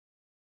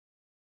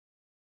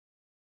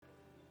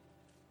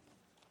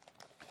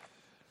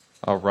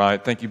All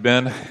right. Thank you,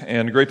 Ben.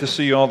 And great to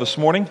see you all this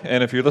morning.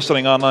 And if you're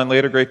listening online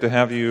later, great to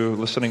have you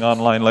listening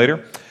online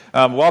later.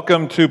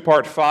 Welcome to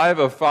part 5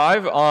 of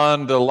 5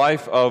 on the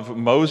life of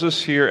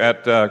Moses here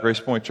at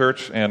Grace Point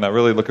Church. And I'm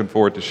really looking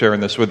forward to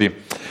sharing this with you.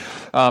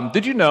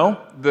 Did you know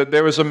that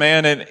there was a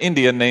man in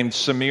India named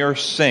Samir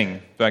Singh?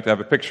 In fact, I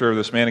have a picture of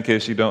this man in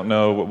case you don't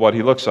know what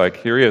he looks like.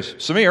 Here he is.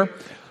 Samir,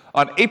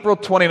 on April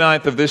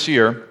 29th of this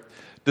year,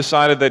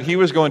 decided that he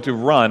was going to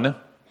run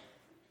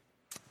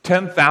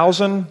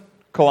 10,000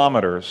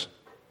 kilometers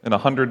in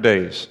 100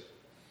 days.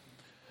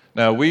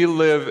 Now, we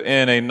live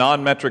in a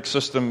non-metric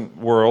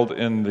system world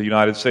in the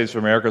United States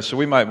of America, so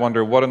we might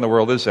wonder, what in the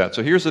world is that?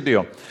 So here's the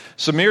deal.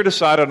 Samir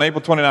decided on April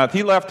 29th,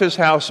 he left his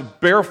house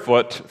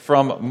barefoot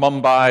from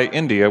Mumbai,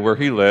 India, where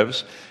he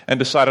lives, and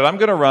decided, I'm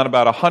going to run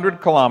about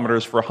 100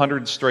 kilometers for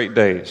 100 straight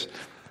days.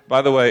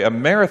 By the way, a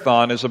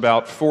marathon is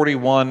about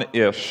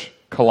 41-ish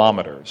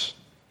kilometers.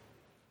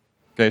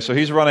 Okay, so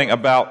he's running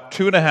about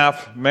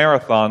 2.5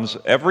 marathons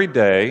every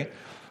day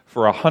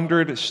for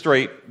 100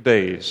 straight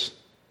days.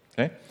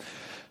 Okay?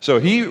 So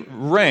he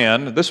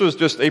ran, this was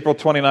just April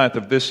 29th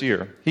of this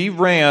year, he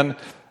ran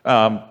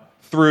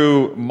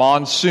through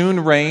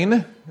monsoon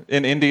rain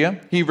in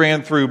India. He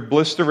ran through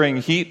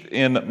blistering heat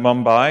in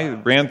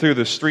Mumbai, ran through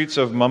the streets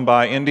of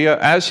Mumbai, India.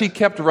 As he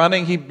kept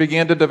running, he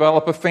began to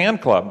develop a fan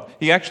club.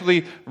 He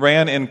actually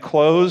ran in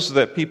clothes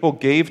that people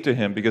gave to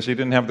him because he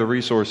didn't have the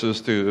resources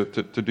to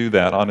do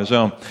that on his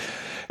own.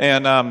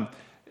 And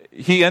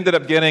he ended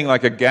up getting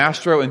like a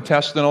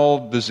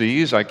gastrointestinal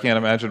disease. I can't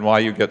imagine why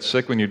you get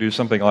sick when you do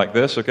something like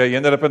this. Okay, he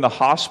ended up in the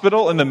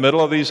hospital in the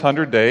middle of these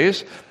 100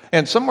 days.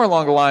 And somewhere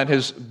along the line,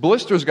 his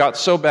blisters got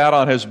so bad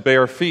on his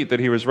bare feet that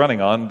he was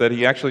running on that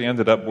he actually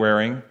ended up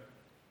wearing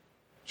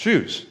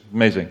shoes.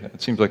 Amazing.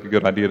 It seems like a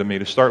good idea to me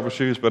to start with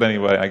shoes. But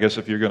anyway, I guess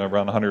if you're going to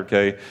run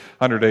 100K,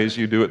 100 days,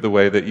 you do it the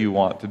way that you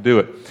want to do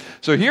it.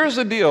 So here's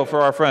the deal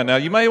for our friend. Now,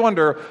 you may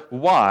wonder,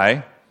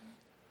 why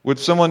would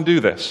someone do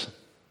this?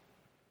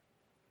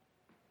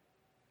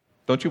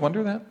 Don't you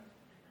wonder that?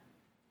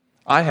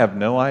 I have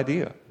no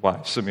idea why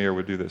Samir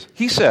would do this.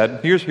 He said,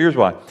 here's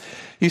why.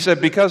 He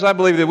said, because I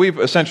believe that we've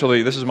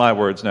essentially, this is my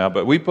words now,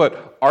 but we put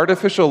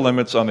artificial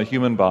limits on the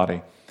human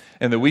body,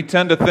 and that we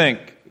tend to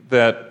think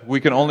that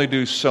we can only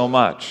do so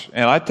much.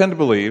 And I tend to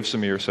believe,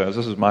 Samir says,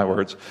 this is my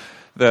words,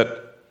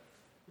 that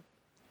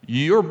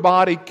your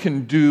body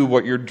can do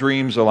what your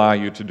dreams allow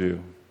you to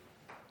do.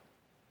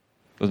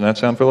 Doesn't that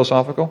sound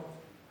philosophical?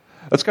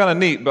 That's kind of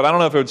neat, but I don't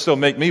know if it would still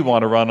make me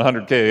want to run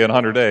 100K in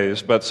 100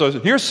 days. But so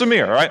here's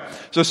Samir, all right?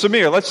 So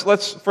Samir,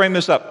 let's frame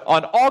this up.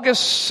 On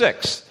August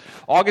 6th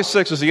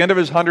is the end of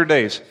his 100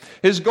 days.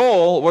 His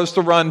goal was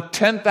to run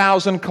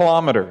 10,000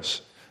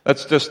 kilometers.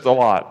 That's just a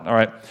lot, all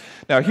right?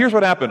 Now, here's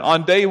what happened.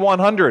 On day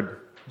 100,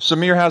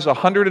 Samir has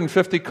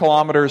 150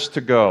 kilometers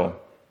to go.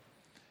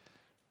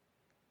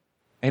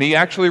 And he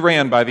actually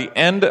ran, by the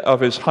end of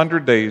his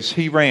 100 days,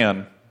 he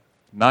ran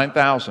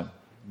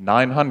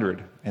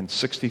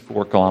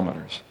 9,964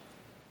 kilometers.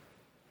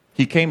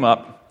 He came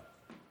up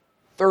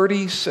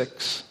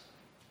 36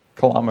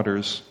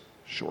 kilometers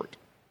short.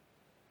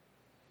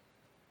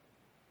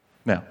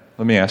 Now,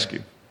 let me ask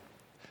you,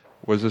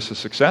 was this a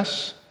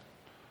success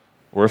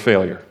or a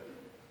failure?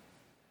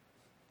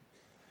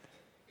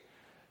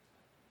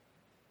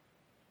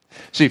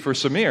 See, for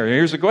Samir,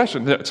 here's the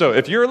question. So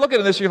if you're looking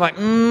at this, you're like,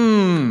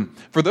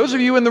 for those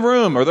of you in the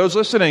room or those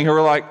listening who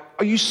are like,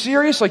 are you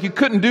serious? Like you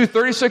couldn't do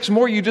 36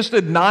 more? You just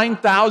did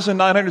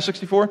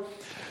 9,964?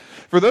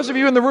 For those of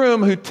you in the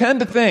room who tend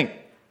to think,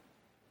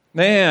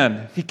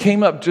 man, he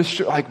came up just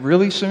like,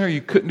 really, Samir?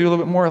 You couldn't do a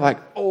little bit more? Like,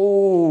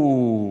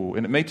 oh,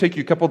 and it may take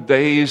you a couple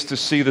days to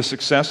see the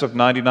success of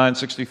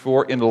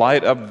 9,964 in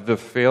light of the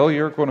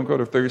failure, quote unquote,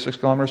 of 36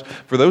 kilometers.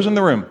 For those in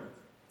the room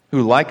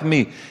who, like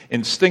me,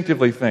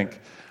 instinctively think,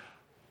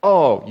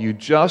 oh, you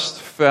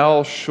just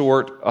fell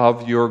short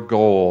of your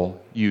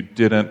goal. You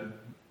didn't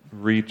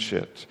reach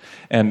it.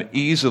 And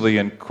easily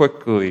and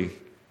quickly,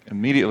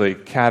 immediately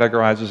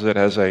categorizes it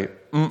as a,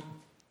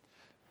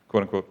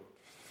 quote-unquote,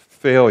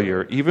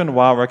 failure, even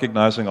while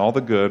recognizing all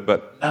the good,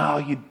 but no,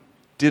 you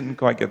didn't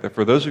quite get there.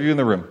 For those of you in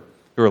the room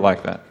who are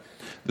like that,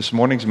 this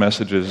morning's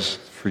message is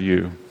for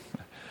you.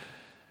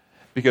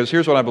 Because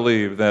here's what I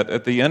believe, that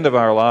at the end of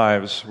our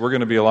lives, we're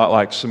going to be a lot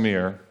like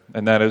Samir,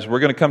 and that is we're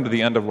going to come to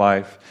the end of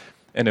life.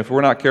 And if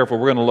we're not careful,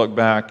 we're going to look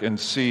back and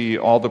see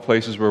all the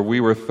places where we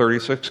were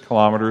 36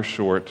 kilometers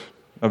short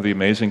of the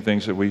amazing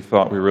things that we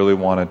thought we really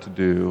wanted to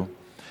do.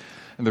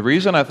 And the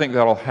reason I think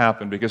that'll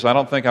happen, because I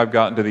don't think I've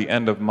gotten to the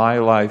end of my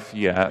life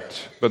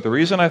yet, but the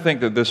reason I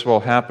think that this will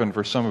happen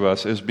for some of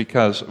us is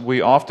because we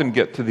often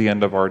get to the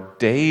end of our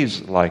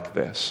days like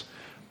this.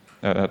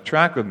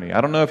 Track with me.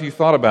 I don't know if you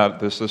thought about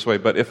this way,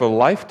 but if a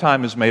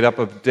lifetime is made up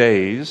of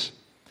days,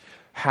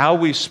 how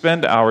we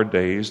spend our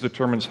days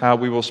determines how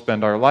we will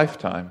spend our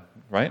lifetime.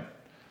 Right?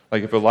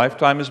 Like if a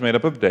lifetime is made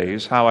up of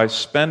days, how I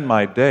spend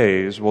my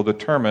days will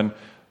determine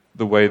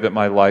the way that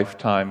my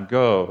lifetime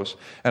goes.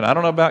 And I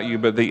don't know about you,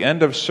 but at the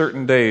end of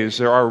certain days,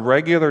 there are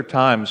regular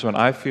times when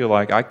I feel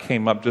like I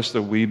came up just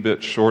a wee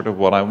bit short of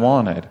what I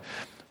wanted.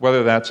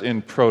 whether that's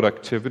in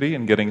productivity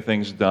and getting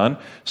things done.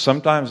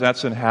 Sometimes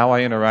that's in how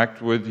I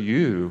interact with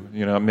you.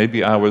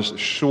 Maybe I was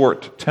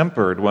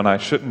short-tempered when I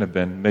shouldn't have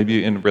been.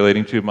 Maybe in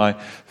relating to my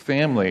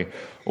family,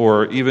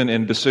 or even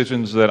in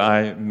decisions that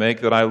I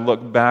make that I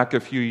look back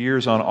a few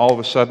years on, all of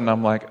a sudden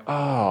I'm like,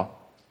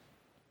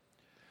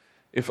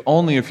 if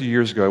only a few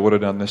years ago I would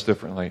have done this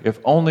differently. If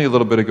only a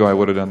little bit ago I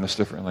would have done this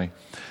differently.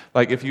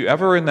 Like if you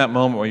ever in that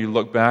moment where you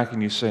look back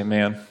and you say,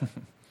 man,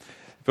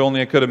 if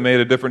only I could have made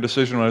a different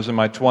decision when I was in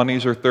my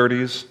 20s or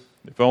 30s.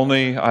 If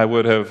only I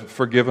would have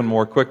forgiven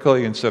more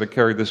quickly instead of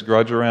carried this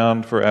grudge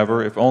around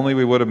forever. If only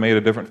we would have made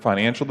a different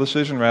financial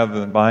decision rather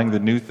than buying the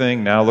new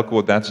thing. Now look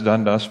what that's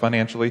done to us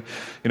financially.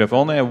 If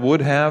only I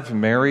would have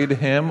married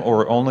him,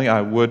 or only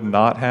I would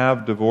not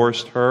have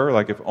divorced her.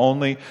 Like if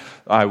only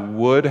I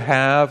would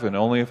have, and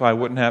only if I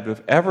wouldn't have.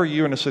 If ever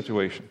you're in a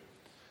situation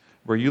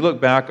where you look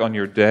back on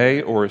your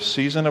day or a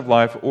season of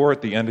life or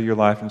at the end of your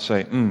life and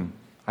say,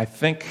 I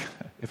think,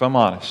 if I'm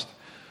honest,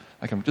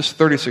 like I'm just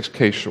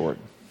 36K short.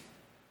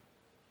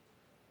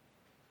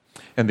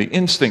 And the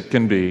instinct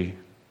can be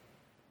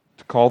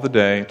to call the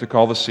day, to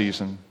call the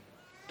season,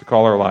 to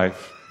call our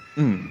life,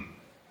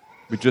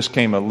 we just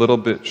came a little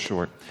bit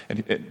short.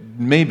 And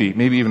maybe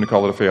even to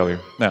call it a failure.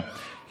 Now,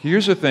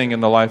 here's the thing in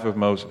the life of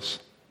Moses.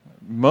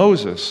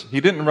 Moses,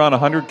 he didn't run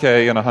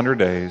 100K in 100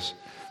 days.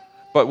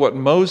 But what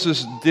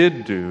Moses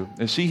did do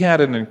is he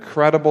had an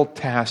incredible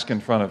task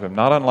in front of him,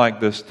 not unlike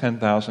this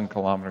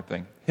 10,000-kilometer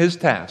thing. His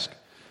task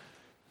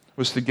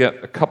was to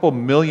get a couple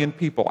million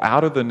people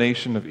out of the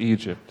nation of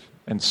Egypt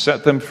and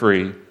set them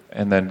free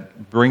and then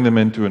bring them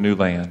into a new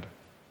land.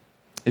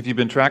 If you've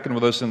been tracking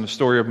with us in the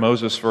story of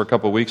Moses for a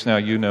couple of weeks now,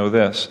 you know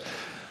this,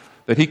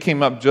 that he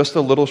came up just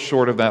a little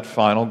short of that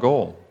final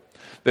goal.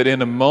 That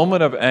in a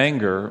moment of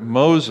anger,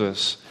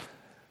 Moses,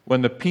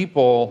 when the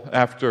people,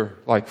 after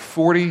like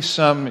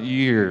 40-some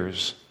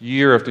years,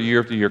 year after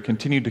year after year,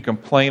 continued to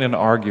complain and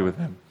argue with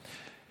him,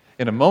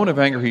 in a moment of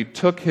anger, he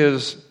took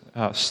his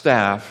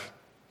staff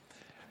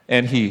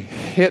and he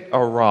hit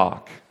a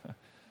rock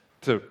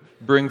to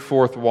bring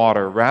forth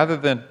water, rather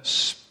than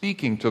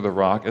speaking to the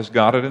rock as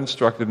God had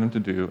instructed him to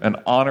do and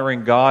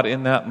honoring God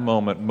in that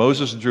moment.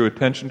 Moses drew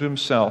attention to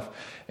himself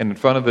and in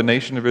front of the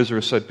nation of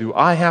Israel said, do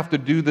I have to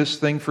do this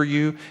thing for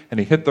you? And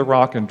he hit the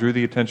rock and drew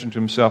the attention to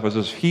himself as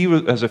if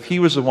he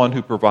was the one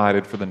who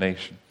provided for the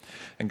nation.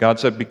 And God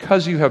said,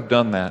 because you have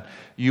done that,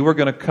 you are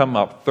going to come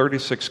up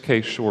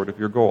 36K short of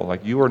your goal.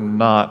 Like you are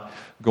not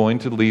going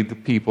to lead the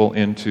people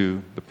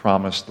into the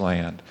promised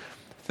land.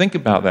 Think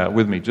about that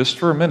with me just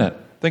for a minute.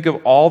 Think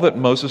of all that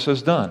Moses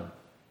has done.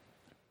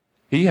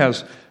 He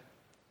has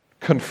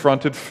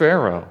confronted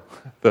Pharaoh,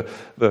 the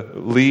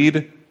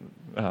lead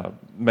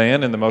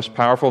man in the most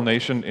powerful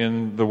nation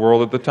in the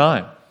world at the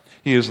time.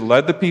 He has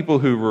led the people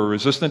who were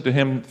resistant to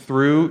him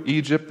through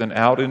Egypt and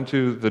out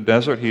into the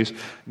desert. He's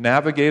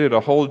navigated a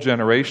whole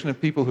generation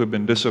of people who have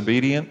been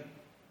disobedient.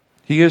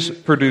 He has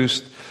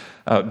produced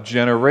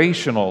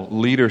generational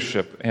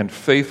leadership and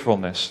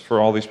faithfulness for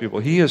all these people.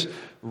 He has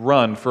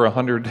run for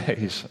 100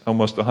 days,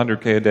 almost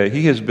 100K a day.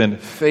 He has been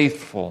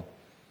faithful.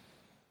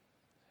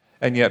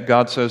 And yet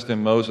God says to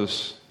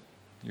Moses,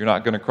 you're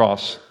not going to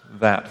cross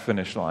that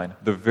finish line.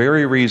 The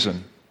very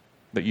reason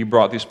that you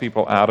brought these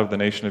people out of the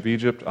nation of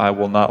Egypt, I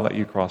will not let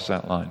you cross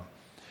that line.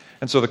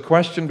 And so the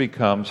question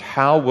becomes,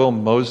 how will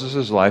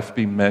Moses' life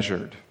be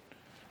measured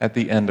at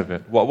the end of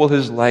it? What will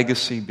his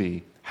legacy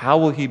be? How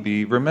will he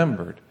be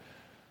remembered?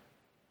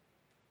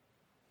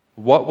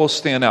 What will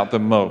stand out the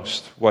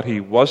most? What he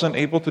wasn't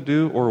able to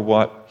do or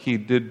what he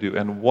did do?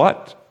 And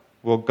what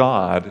will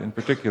God, in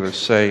particular,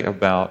 say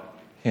about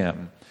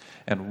him?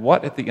 And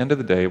what, at the end of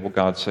the day, will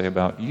God say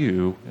about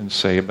you and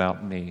say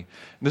about me?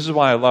 And this is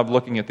why I love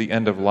looking at the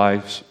end of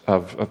lives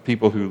of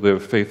people who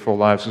live faithful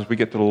lives, because we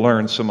get to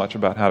learn so much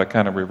about how to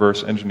kind of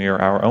reverse engineer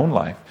our own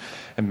life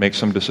and make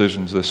some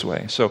decisions this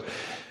way. So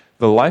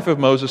the life of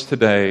Moses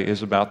today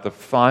is about the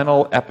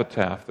final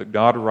epitaph that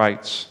God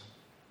writes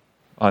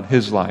on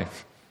his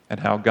life and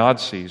how God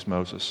sees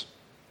Moses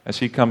as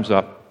he comes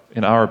up,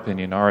 in our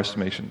opinion, our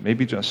estimation,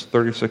 maybe just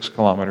 36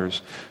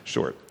 kilometers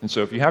short. And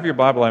so if you have your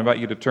Bible, I invite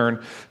you to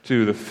turn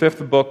to the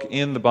fifth book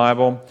in the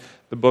Bible,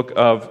 the book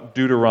of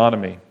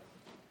Deuteronomy.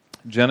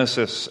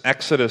 Genesis,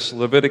 Exodus,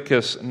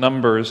 Leviticus,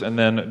 Numbers, and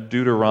then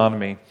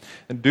Deuteronomy.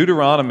 And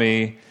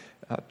Deuteronomy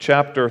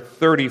chapter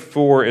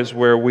 34 is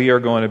where we are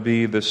going to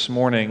be this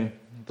morning,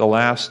 the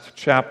last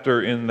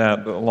chapter in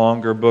that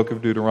longer book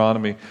of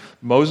Deuteronomy.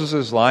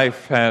 Moses'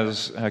 life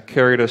has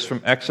carried us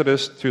from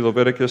Exodus to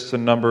Leviticus to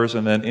Numbers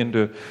and then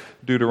into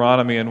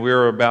Deuteronomy, and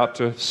we're about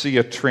to see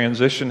a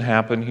transition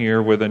happen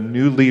here with a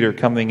new leader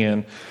coming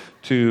in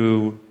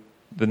to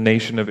the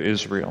nation of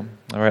Israel.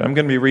 All right, I'm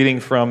going to be reading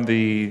from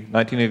the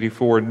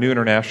 1984 New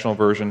International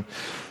Version,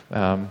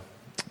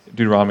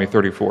 Deuteronomy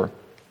 34.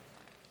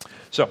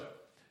 So,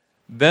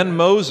 then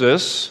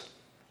Moses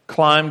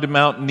climbed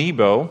Mount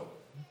Nebo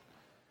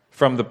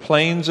from the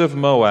plains of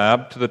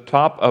Moab to the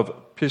top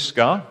of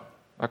Pisgah,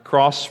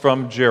 across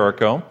from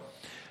Jericho.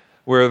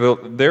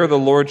 There the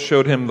Lord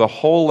showed him the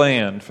whole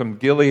land, from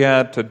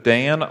Gilead to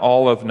Dan,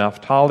 all of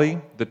Naphtali,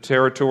 the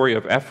territory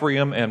of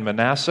Ephraim and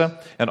Manasseh,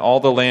 and all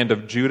the land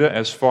of Judah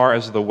as far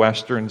as the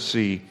western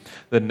sea,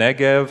 the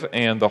Negev,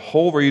 and the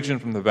whole region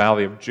from the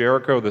valley of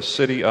Jericho, the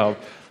city of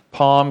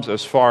palms,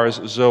 as far as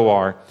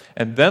Zoar.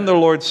 And then the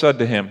Lord said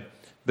to him,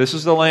 this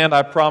is the land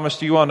I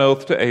promised you on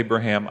oath to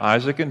Abraham,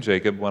 Isaac, and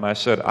Jacob, when I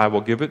said, I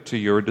will give it to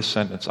your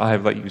descendants. I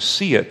have let you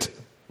see it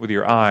with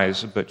your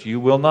eyes, but you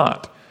will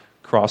not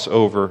cross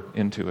over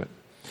into it.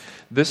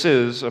 This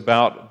is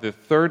about the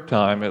third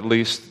time, at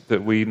least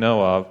that we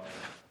know of,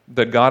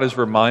 that God is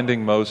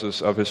reminding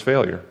Moses of his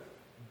failure.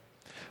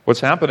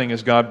 What's happening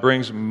is God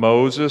brings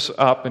Moses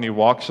up and he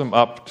walks him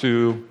up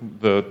to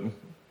the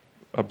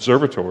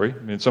observatory. I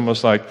mean, it's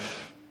almost like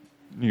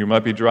you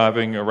might be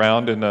driving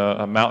around in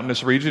a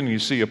mountainous region, and you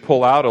see a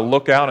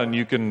lookout, and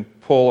you can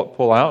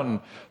pull out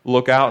and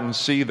look out and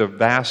see the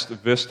vast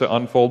vista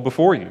unfold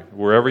before you,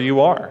 wherever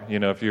you are. You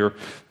know, if you're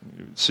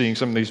seeing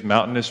some of these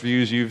mountainous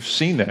views, you've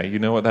seen that. You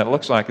know what that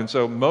looks like. And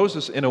so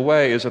Moses, in a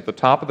way, is at the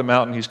top of the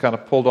mountain. He's kind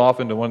of pulled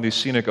off into one of these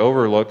scenic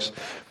overlooks,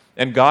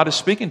 and God is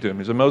speaking to him.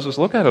 He said, Moses,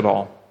 look at it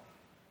all.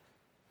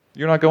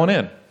 You're not going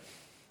in.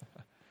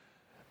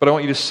 But I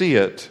want you to see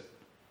it.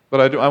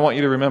 But I want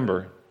you to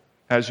remember,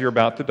 as you're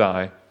about to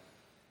die,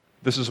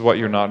 this is what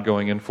you're not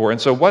going in for. And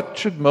so what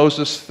should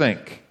Moses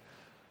think?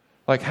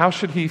 Like, how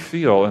should he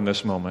feel in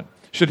this moment?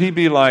 Should he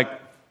be like,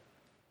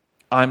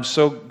 I'm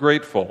so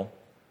grateful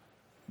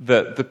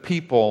that the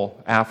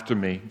people after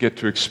me get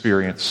to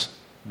experience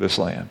this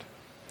land?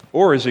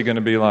 Or is he going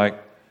to be like,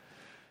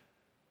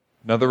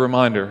 another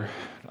reminder,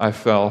 I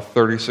fell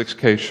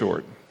 36K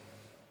short.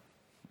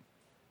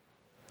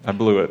 I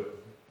blew it.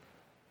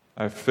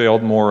 I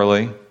failed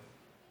morally.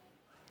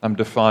 I'm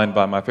defined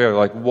by my failure.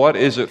 Like, what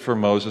is it for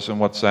Moses,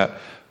 and what's that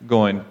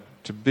going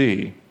to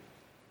be?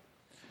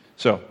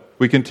 So,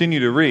 we continue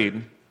to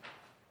read.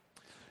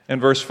 In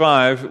verse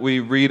 5, we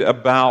read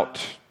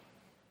about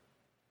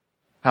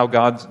how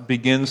God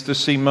begins to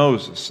see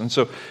Moses.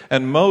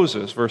 And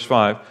Moses, verse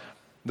 5,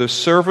 the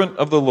servant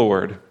of the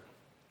Lord,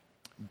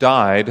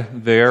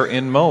 died there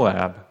in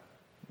Moab,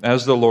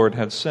 as the Lord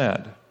had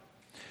said.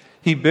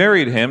 He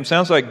buried him.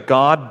 Sounds like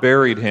God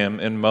buried him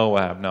in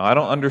Moab. Now, I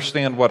don't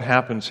understand what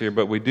happens here,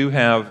 but we do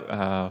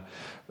have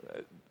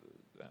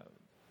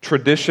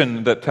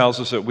tradition that tells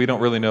us that we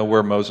don't really know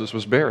where Moses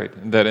was buried.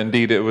 That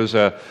indeed it was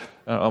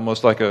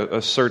almost like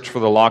a search for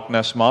the Loch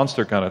Ness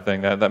Monster kind of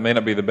thing. That may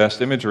not be the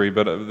best imagery,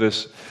 but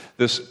this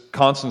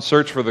constant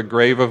search for the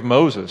grave of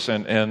Moses.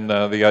 And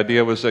the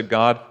idea was that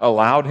God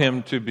allowed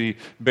him to be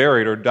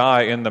buried or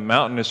die in the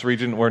mountainous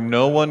region where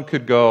no one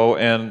could go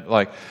and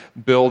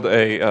build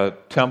a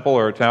temple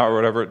or a tower or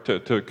whatever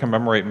to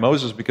commemorate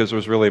Moses, because it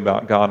was really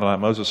about God and not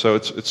Moses. So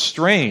it's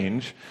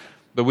strange,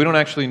 but we don't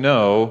actually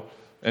know,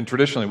 and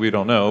traditionally we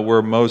don't know,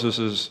 where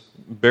Moses'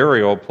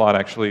 burial plot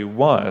actually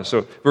was.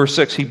 So verse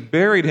 6, he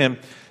buried him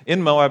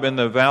in Moab in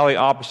the valley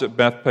opposite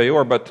Beth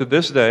Peor, but to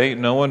this day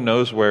no one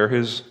knows where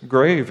his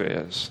grave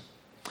is.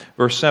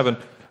 Verse 7,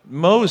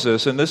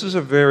 Moses, and this is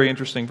a very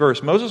interesting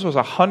verse, Moses was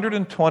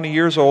 120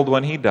 years old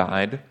when he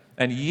died,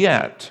 and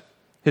yet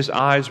his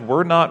eyes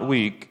were not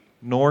weak,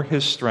 nor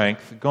his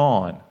strength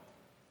gone.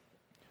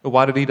 But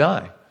why did he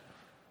die?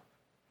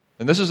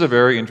 And this is a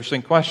very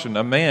interesting question.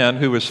 A man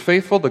who was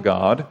faithful to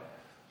God,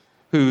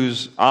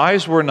 whose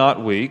eyes were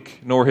not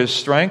weak, nor his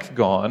strength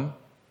gone,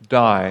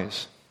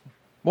 dies.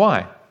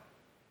 Why?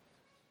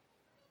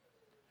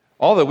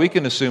 All that we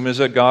can assume is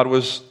that God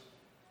was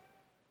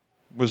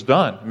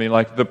done. I mean,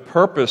 the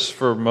purpose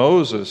for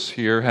Moses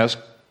here has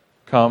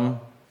come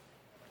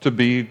to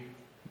be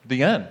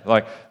the end.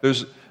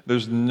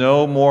 There's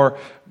no more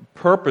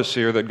purpose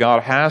here that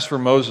God has for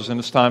Moses, and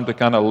it's time to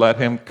kind of let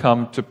him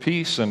come to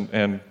peace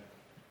and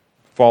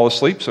fall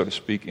asleep, so to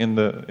speak, in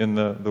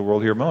the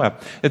world here of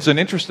Moab. It's an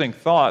interesting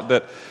thought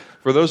that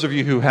for those of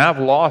you who have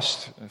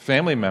lost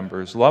family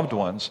members, loved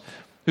ones,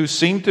 who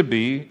seem to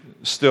be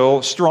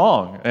still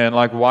strong, and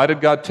why did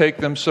God take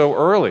them so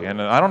early?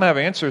 And I don't have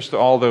answers to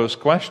all those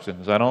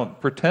questions. I don't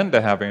pretend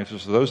to have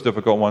answers to those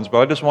difficult ones, but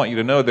I just want you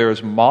to know there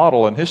is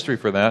model and history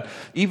for that,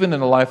 even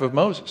in the life of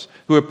Moses,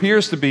 who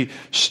appears to be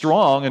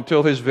strong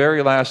until his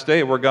very last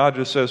day, where God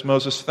just says,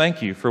 Moses,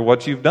 thank you for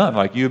what you've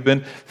done. You've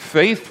been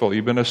faithful,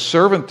 you've been a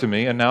servant to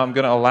me, and now I'm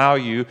going to allow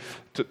you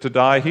to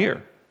die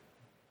here.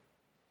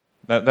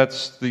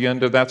 That's the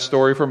end of that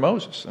story for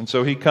Moses. And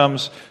so he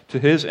comes to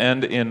his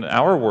end in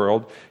our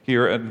world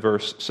here in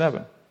verse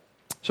 7.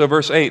 So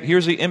verse 8,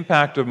 here's the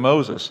impact of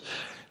Moses.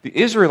 The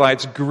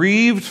Israelites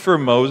grieved for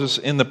Moses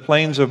in the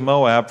plains of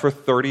Moab for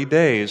 30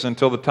 days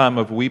until the time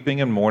of weeping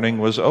and mourning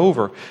was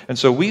over. And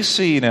so we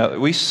see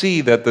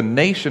that the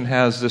nation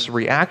has this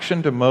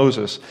reaction to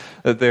Moses,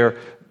 that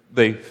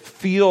they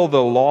feel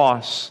the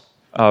loss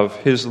of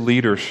his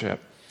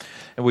leadership.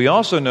 And we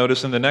also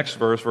notice in the next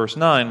verse, verse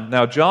 9,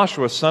 now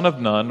Joshua, son of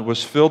Nun,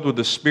 was filled with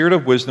the spirit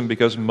of wisdom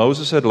because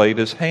Moses had laid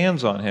his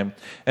hands on him.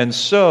 And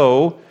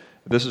so,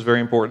 this is very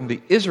important,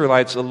 the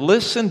Israelites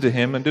listened to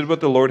him and did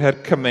what the Lord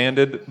had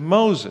commanded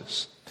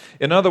Moses.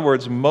 In other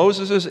words,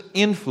 Moses'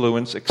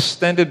 influence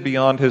extended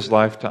beyond his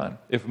lifetime.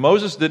 If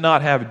Moses did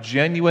not have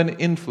genuine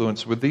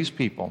influence with these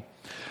people,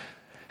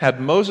 had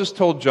Moses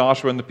told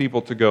Joshua and the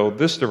people to go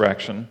this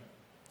direction,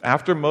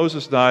 after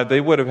Moses died,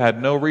 they would have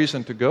had no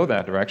reason to go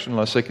that direction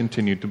unless they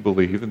continued to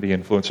believe in the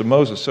influence of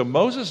Moses. So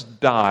Moses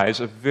dies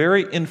a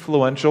very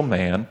influential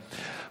man,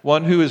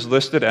 one who is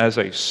listed as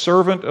a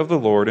servant of the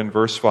Lord in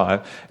verse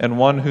 5, and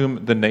one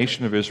whom the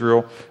nation of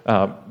Israel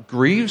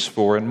grieves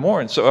for and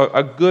mourns. So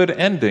a good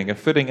ending, a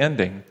fitting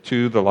ending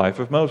to the life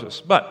of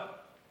Moses.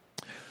 But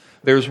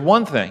there's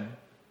one thing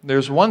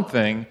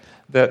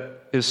that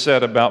is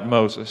said about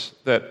Moses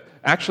that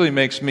actually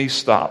makes me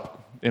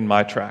stop in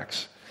my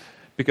tracks,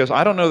 because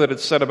I don't know that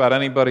it's said about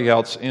anybody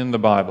else in the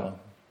Bible.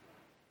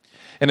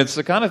 And it's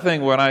the kind of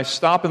thing when I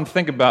stop and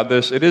think about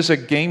this, it is a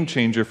game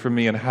changer for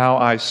me in how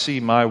I see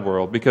my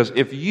world. Because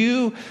if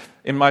you,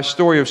 in my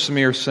story of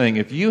Samir Singh,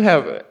 if you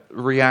have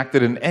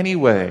reacted in any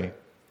way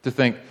to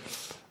think,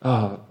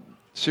 oh,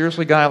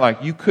 seriously, guy,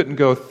 like you couldn't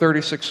go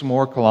 36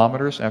 more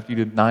kilometers after you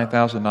did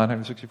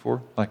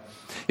 9,964? Like,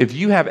 if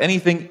you have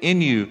anything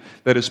in you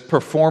that is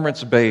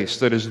performance-based,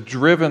 that is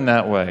driven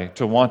that way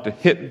to want to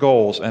hit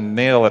goals and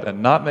nail it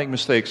and not make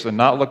mistakes and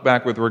not look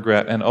back with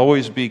regret and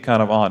always be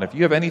kind of on, if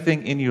you have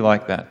anything in you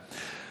like that,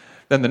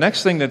 then the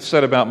next thing that's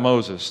said about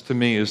Moses, to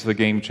me, is the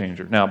game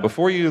changer. Now,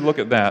 before you look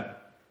at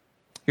that,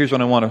 here's how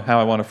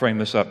I want to frame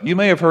this up. You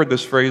may have heard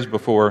this phrase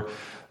before,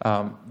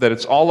 that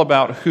it's all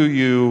about who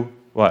you,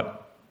 what?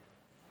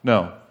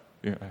 No.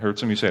 I heard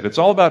somebody say it. It's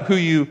all about who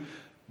you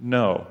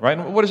know, right?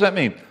 And what does that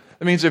mean?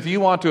 It means if you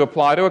want to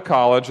apply to a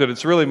college, that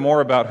it's really more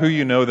about who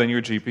you know than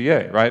your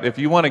GPA, right? If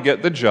you want to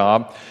get the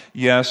job,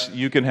 yes,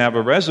 you can have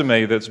a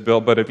resume that's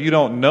built, but if you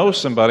don't know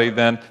somebody,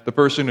 then the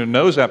person who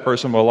knows that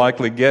person will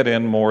likely get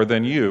in more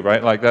than you,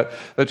 right? Like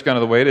that's kind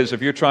of the way it is.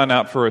 If you're trying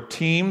out for a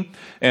team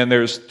and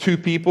there's two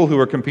people who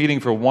are competing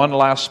for one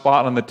last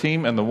spot on the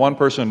team, and the one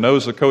person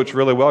knows the coach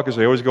really well because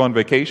they always go on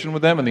vacation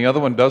with them, and the other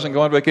one doesn't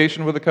go on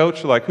vacation with the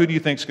coach, so like, who do you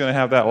think is going to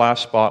have that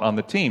last spot on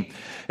the team?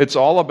 It's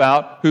all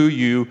about who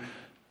you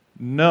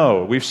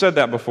know. We've said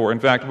that before.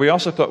 In fact,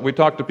 we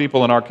talk to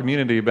people in our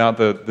community about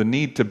the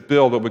need to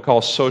build what we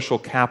call social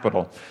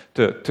capital,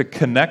 to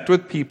connect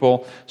with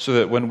people so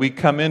that when we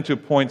come into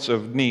points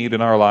of need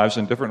in our lives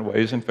in different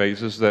ways and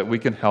phases, that we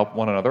can help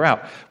one another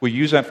out. We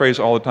use that phrase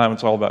all the time.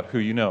 It's all about who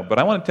you know. But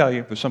I want to tell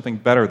you there's something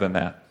better than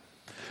that.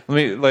 Let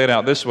me lay it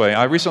out this way.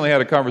 I recently had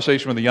a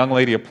conversation with a young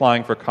lady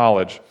applying for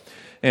college,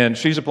 and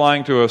she's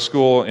applying to a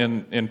school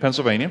in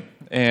Pennsylvania,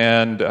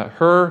 and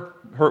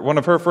one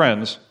of her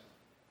friends'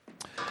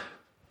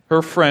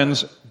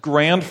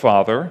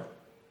 grandfather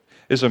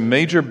is a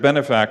major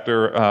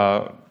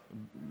benefactor.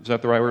 Is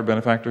that the right word,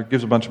 benefactor?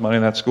 Gives a bunch of money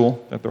to that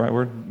school. Is that the right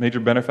word? Major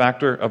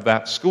benefactor of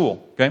that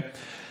school. Okay?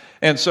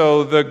 And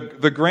so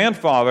the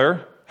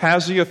grandfather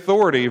has the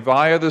authority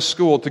via the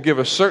school to give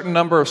a certain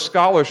number of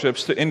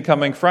scholarships to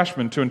incoming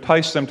freshmen to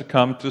entice them to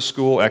come to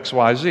school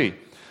XYZ.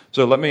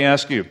 So let me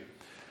ask you,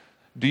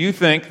 do you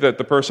think that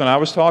the person I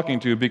was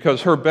talking to,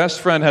 because her best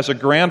friend has a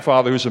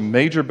grandfather who's a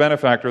major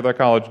benefactor of that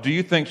college, do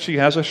you think she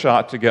has a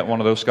shot to get one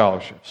of those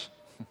scholarships?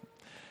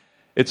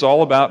 It's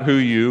all about who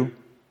you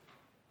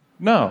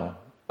know.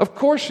 Of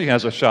course she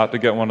has a shot to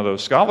get one of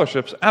those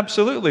scholarships,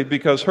 absolutely,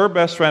 because her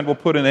best friend will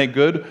put in a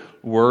good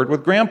word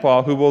with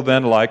Grandpa, who will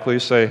then likely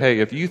say, hey,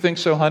 if you think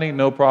so, honey,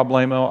 no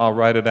problemo, I'll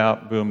write it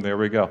out, boom, there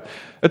we go.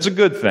 It's a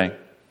good thing.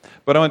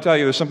 But I want to tell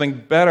you, there's something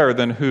better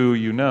than who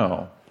you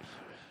know.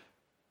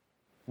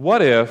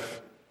 What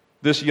if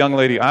this young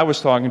lady I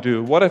was talking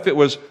to, what if it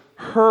was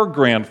her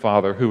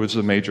grandfather who was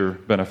the major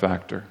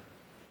benefactor,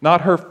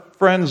 not her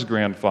friend's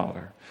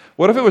grandfather?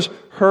 What if it was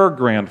her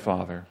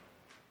grandfather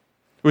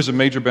who was a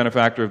major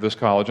benefactor of this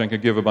college and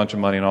could give a bunch of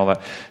money and all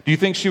that? Do you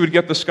think she would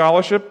get the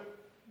scholarship?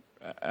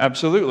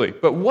 Absolutely.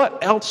 But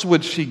what else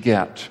would she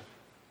get?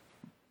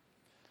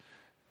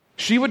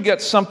 She would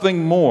get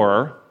something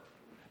more,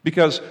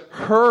 because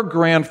her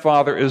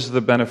grandfather is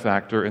the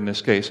benefactor in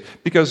this case.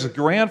 Because the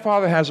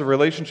grandfather has a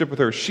relationship with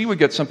her, she would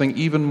get something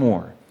even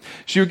more.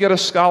 She would get a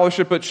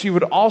scholarship, but she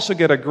would also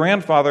get a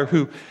grandfather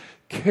who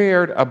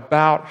cared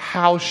about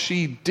how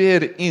she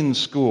did in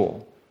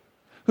school.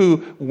 Who,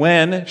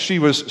 when she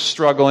was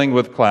struggling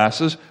with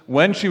classes,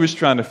 when she was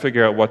trying to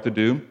figure out what to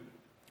do,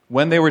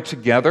 when they were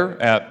together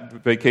at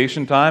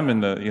vacation time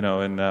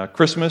in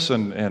Christmas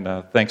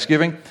and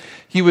Thanksgiving,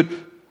 he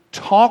would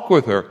talk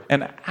with her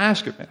and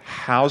ask her,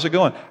 how's it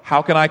going?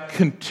 How can I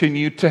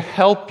continue to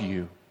help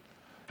you?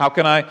 How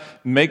can I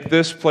make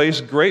this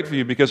place great for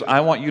you? Because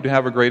I want you to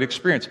have a great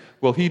experience.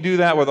 Will he do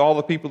that with all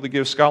the people that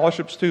give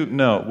scholarships to?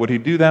 No. Would he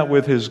do that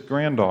with his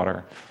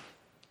granddaughter?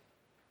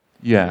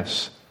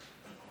 Yes.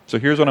 So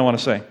here's what I want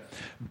to say.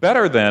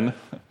 Better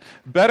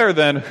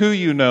than who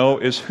you know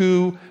is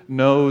who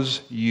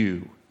knows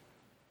you.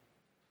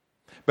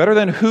 Better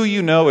than who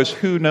you know is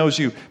who knows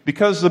you.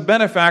 Because the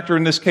benefactor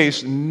in this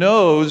case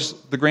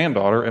knows the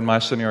granddaughter in my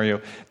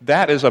scenario.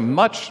 That is a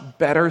much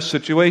better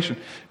situation.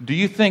 Do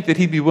you think that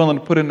he'd be willing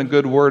to put in a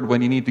good word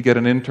when you need to get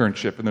an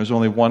internship and there's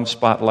only one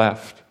spot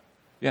left?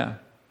 Yeah,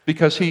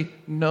 because he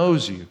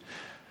knows you.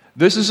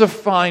 This is a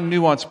fine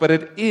nuance, but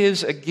it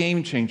is a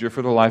game changer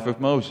for the life of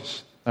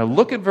Moses. Now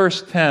look at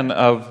verse 10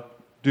 of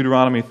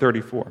Deuteronomy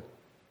 34.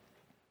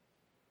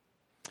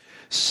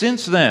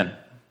 Since then,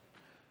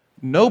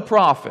 no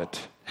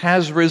prophet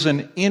has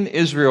risen in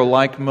Israel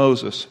like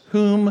Moses,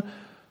 whom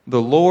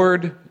the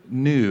Lord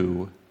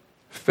knew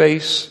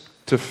face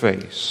to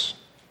face,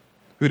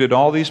 who did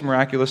all these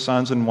miraculous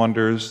signs and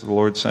wonders the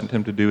Lord sent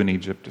him to do in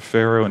Egypt, to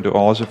Pharaoh and to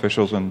all his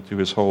officials and to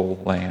his whole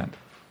land.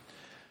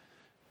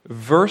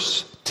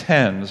 Verse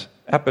 10's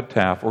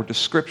epitaph or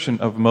description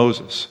of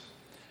Moses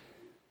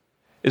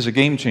is a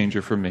game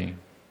changer for me.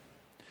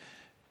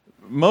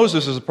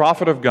 Moses is a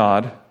prophet of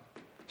God,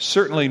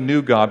 certainly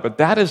knew God, but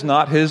that is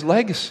not his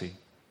legacy.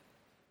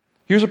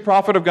 Here's a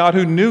prophet of God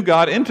who knew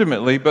God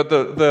intimately, but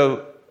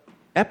the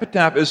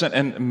epitaph isn't,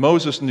 and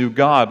Moses knew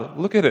God.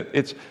 Look at it.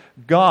 It's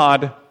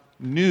God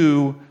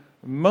knew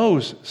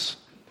Moses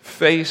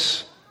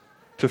face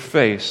to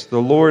face.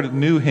 The Lord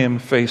knew him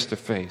face to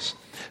face.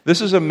 This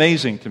is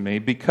amazing to me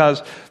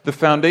because the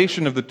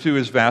foundation of the two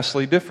is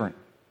vastly different.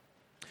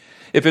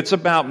 If it's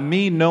about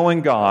me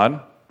knowing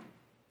God,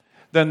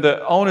 then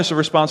the onus of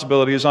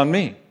responsibility is on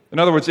me. In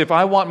other words, if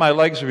I want my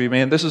legacy to be,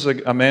 man, this is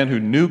a man who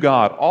knew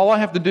God, all I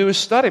have to do is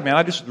study, man.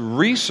 I just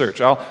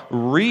research, I'll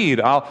read,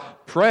 I'll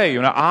pray,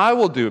 I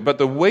will do it. But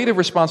the weight of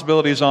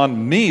responsibility is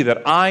on me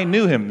that I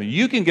knew him.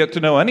 You can get to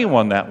know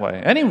anyone that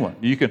way. Anyone.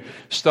 You can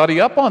study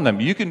up on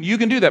them. You can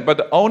do that. But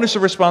the onus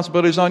of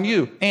responsibility is on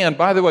you. And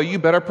by the way, you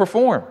better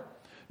perform.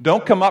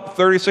 Don't come up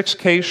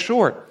 36K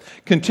short.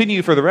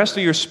 Continue for the rest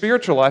of your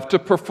spiritual life to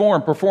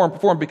perform,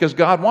 because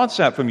God wants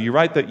that from you,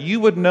 right? That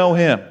you would know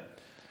him.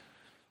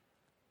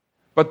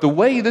 But the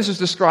way this is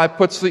described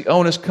puts the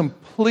onus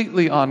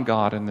completely on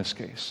God in this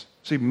case.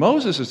 See,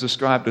 Moses is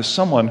described as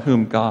someone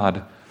whom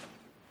God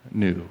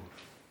knew.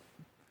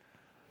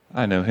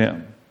 I know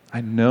him. I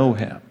know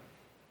him.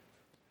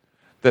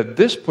 That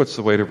this puts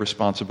the weight of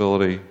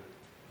responsibility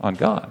on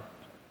God,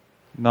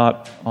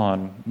 not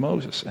on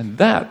Moses. And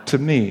that, to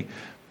me,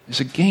 is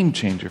a game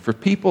changer for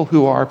people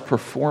who are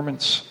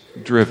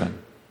performance-driven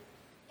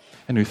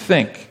and who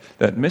think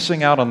that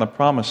missing out on the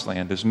promised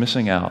land is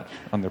missing out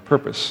on their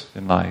purpose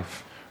in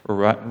life, or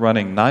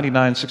running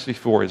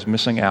 99-64 is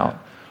missing out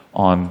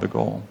on the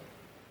goal.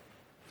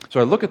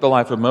 So I look at the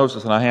life of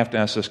Moses and I have to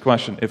ask this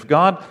question. If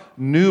God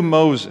knew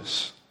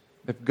Moses,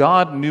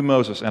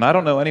 and I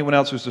don't know anyone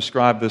else who's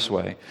described this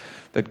way,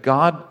 that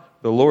God,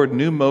 the Lord,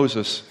 knew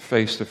Moses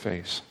face to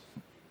face,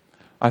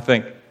 I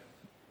think,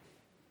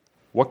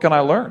 what can I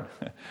learn?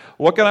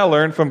 What can I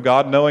learn from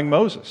God knowing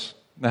Moses?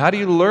 Now, how do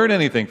you learn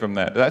anything from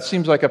that? That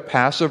seems like a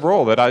passive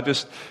role,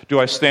 that do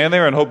I stand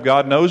there and hope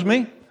God knows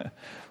me?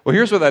 Well,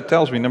 here's what that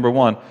tells me. Number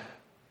one,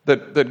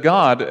 that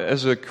God,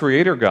 as a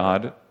creator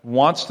God,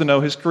 wants to know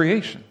his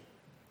creation.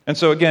 And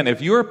so again,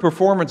 if you're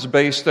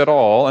performance-based at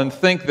all and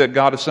think that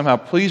God is somehow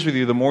pleased with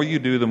you, the more you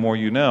do, the more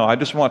you know, I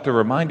just want to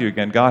remind you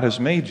again, God has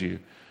made you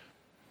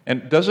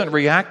and doesn't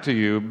react to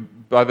you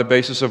by the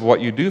basis of what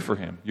you do for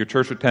him. Your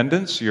church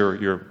attendance,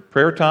 your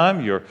prayer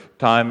time, your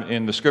time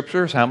in the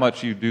scriptures, how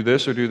much you do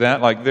this or do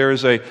that. Like there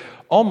is a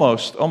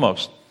almost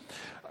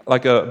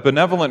like a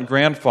benevolent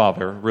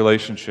grandfather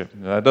relationship.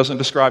 That doesn't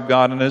describe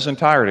God in his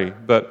entirety,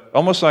 but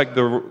almost like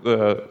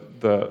the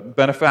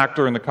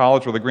benefactor in the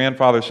college where the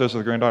grandfather says to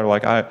the granddaughter,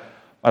 like,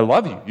 I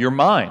love you. You're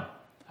mine.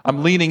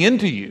 I'm leaning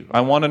into you. I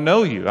want to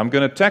know you. I'm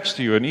going to text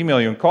you and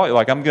email you and call you.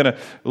 Like, I'm going to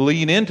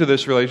lean into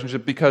this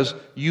relationship because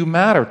you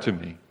matter to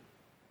me.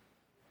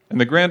 And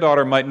the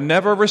granddaughter might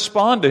never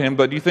respond to him,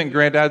 but do you think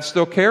granddad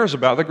still cares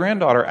about the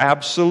granddaughter?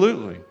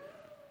 Absolutely.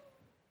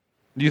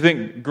 Do you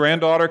think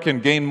granddaughter can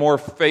gain more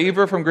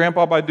favor from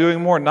grandpa by doing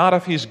more? Not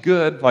if he's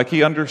good, like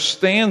he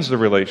understands the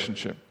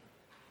relationship.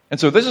 And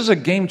so this is a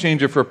game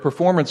changer for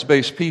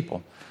performance-based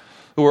people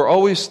who are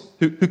always,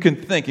 who can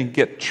think and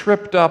get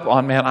tripped up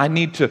on, man, I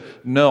need to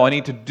know, I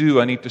need to do,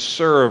 I need to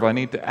serve, I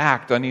need to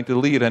act, I need to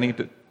lead,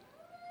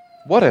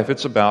 What if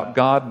it's about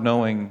God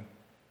knowing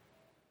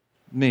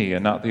me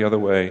and not the other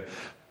way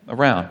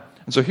around?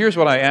 And so here's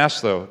what I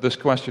ask, though, this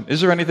question.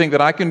 Is there anything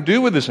that I can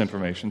do with this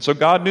information? So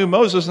God knew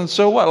Moses, and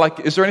so what?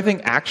 Like, is there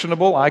anything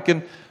actionable I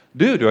can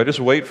do? Do I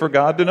just wait for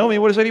God to know me?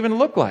 What does that even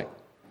look like?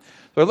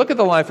 So I look at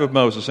the life of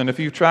Moses, and if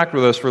you've tracked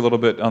with us for a little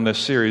bit on this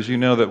series, you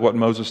know that what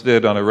Moses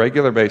did on a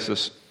regular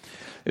basis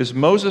is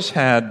Moses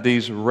had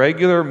these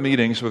regular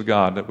meetings with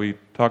God that we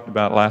talked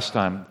about last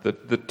time,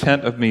 the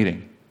tent of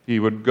meeting. He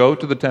would go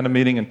to the tent of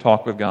meeting and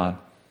talk with God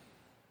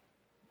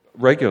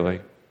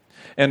regularly.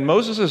 And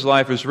Moses'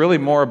 life is really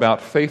more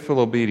about faithful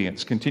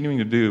obedience, continuing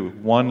to do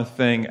one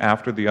thing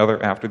after the other,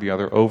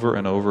 over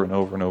and over and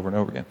over and over and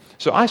over again.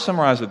 So I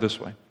summarize it this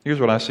way. Here's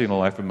what I see in the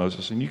life of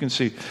Moses. And you can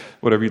see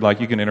whatever you'd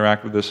like. You can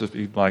interact with this if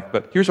you'd like.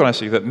 But here's what I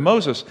see. That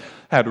Moses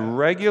had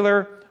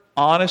regular,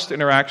 honest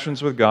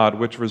interactions with God,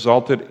 which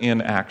resulted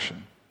in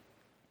action.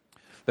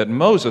 That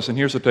Moses, and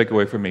here's the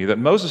takeaway for me, that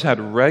Moses had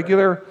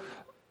regular,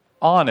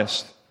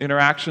 honest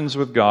interactions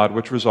with God,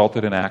 which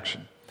resulted in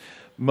action.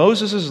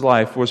 Moses'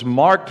 life was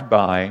marked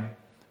by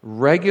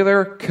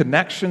regular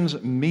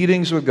connections,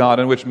 meetings with God,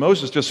 in which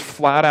Moses just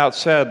flat out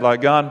said, like,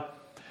 God,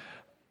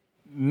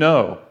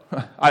 no,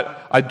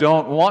 I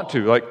don't want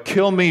to. Like,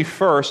 kill me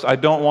first. I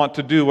don't want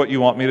to do what you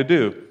want me to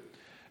do.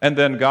 And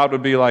then God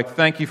would be like,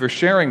 thank you for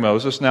sharing,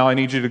 Moses. Now I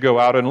need you to go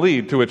out and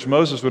lead. To which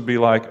Moses would be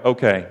like,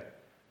 okay.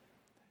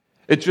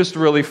 It's just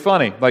really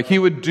funny. Like, he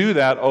would do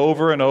that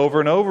over and over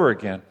and over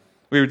again.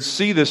 We would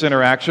see this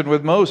interaction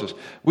with Moses.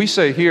 We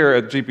say here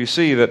at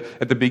GPC that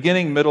at the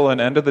beginning, middle, and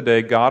end of the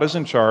day, God is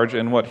in charge,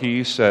 and what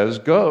he says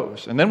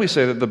goes. And then we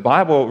say that the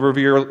Bible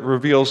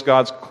reveals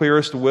God's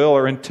clearest will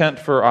or intent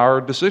for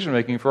our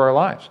decision-making for our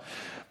lives.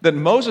 That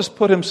Moses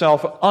put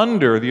himself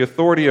under the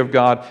authority of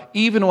God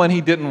even when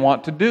he didn't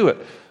want to do it.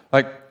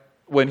 Like,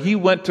 when he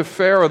went to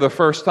Pharaoh the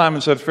first time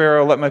and said,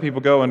 Pharaoh, let my people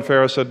go, and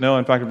Pharaoh said, no,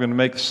 in fact, I'm going to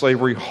make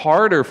slavery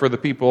harder for the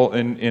people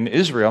in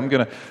Israel. I'm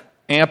going to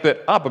amp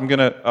it up. I'm going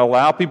to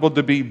allow people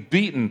to be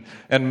beaten.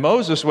 And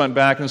Moses went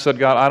back and said,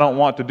 God, I don't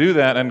want to do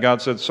that. And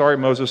God said, sorry,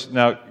 Moses,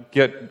 now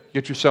get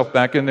yourself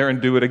back in there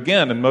and do it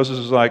again. And Moses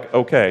is like,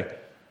 okay.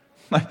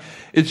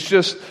 It's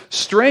just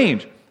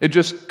strange. It's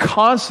just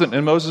constant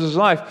in Moses'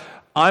 life.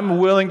 I'm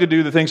willing to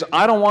do the things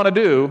I don't want to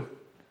do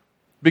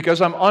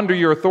because I'm under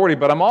your authority,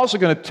 but I'm also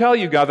going to tell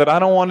you, God, that I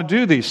don't want to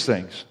do these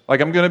things.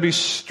 Like, I'm going to be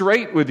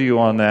straight with you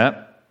on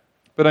that,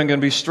 but I'm going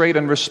to be straight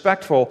and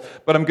respectful,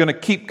 but I'm going to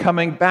keep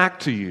coming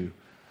back to you.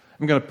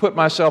 I'm going to put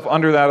myself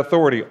under that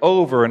authority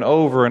over and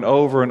over and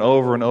over and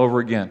over and over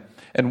again.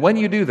 And when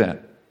you do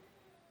that,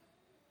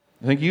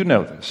 I think you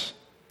know this,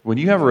 when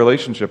you have a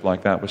relationship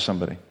like that with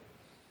somebody,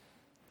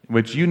 in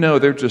which you know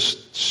they're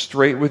just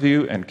straight with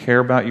you and care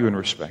about you and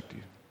respect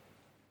you,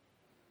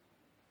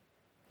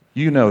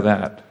 you know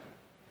that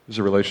is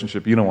a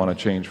relationship you don't want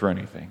to change for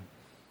anything.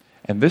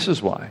 And this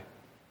is why,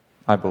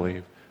 I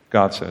believe,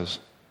 God says,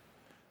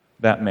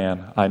 that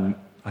man,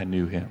 I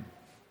knew him.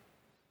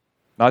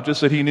 Not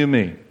just that he knew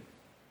me.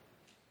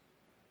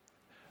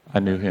 I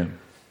knew him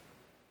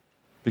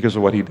because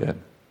of what he did.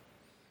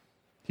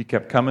 He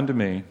kept coming to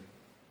me.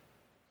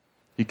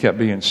 He kept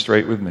being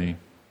straight with me.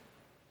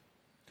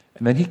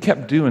 And then he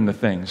kept doing the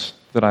things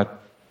that I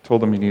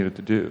told him he needed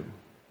to do.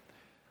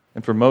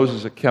 And for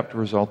Moses, it kept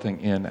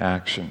resulting in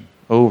action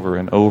over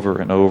and over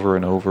and over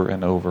and over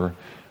and over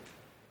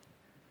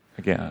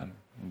again.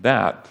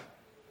 That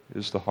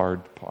is the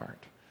hard part.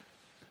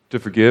 To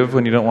forgive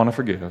when you don't want to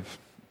forgive.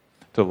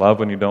 To love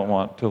when you don't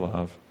want to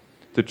love.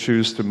 To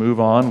choose to move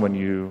on when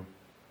you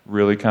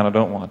really kind of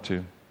don't want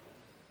to.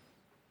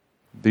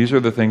 These are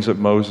the things that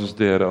Moses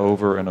did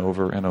over and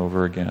over and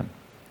over again.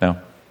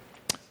 Now,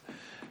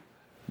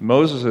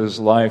 Moses'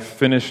 life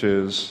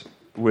finishes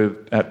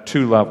at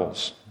two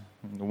levels.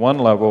 One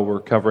level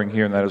we're covering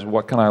here, and that is,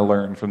 what can I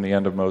learn from the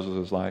end of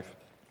Moses' life?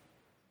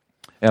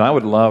 And I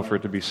would love for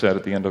it to be said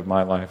at the end of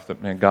my life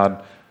that, man,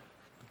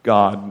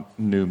 God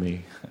knew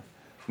me.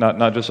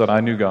 Not just that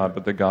I knew God,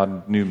 but that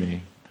God knew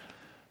me.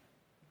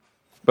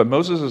 But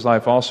Moses'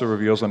 life also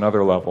reveals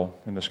another level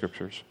in the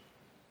Scriptures.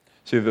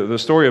 See, the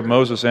story of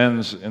Moses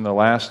ends in the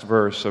last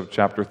verse of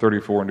chapter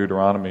 34 in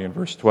Deuteronomy, in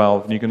verse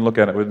 12. And you can look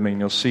at it with me, and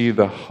you'll see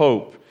the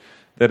hope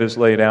that is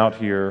laid out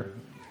here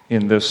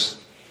in this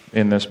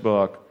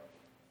book.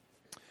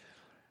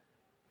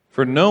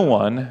 For no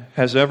one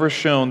has ever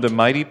shown the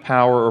mighty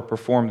power or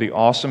performed the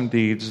awesome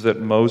deeds that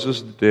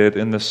Moses did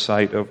in the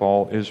sight of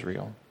all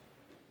Israel.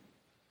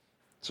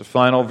 It's a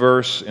final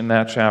verse in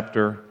that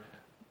chapter.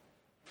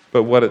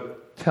 But what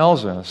it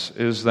tells us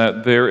is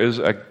that there is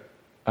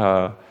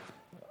a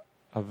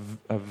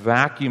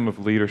vacuum of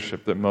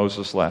leadership that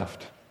Moses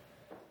left.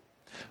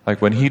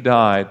 Like, when he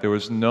died, there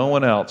was no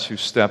one else who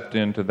stepped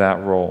into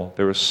that role.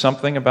 There was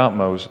something about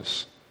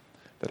Moses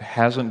that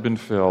hasn't been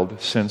filled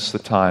since the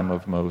time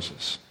of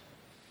Moses.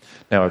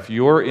 Now, if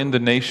you're in the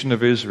nation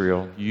of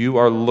Israel, you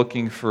are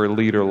looking for a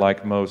leader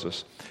like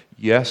Moses.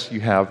 Yes, you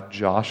have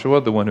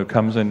Joshua, the one who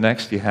comes in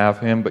next, you have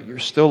him, but you're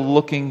still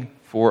looking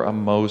for a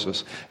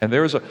Moses. And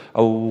there is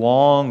a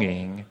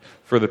longing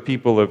for the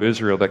people of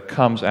Israel that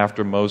comes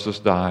after Moses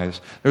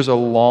dies. There's a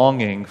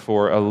longing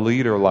for a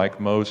leader like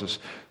Moses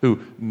who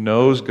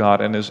knows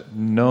God and is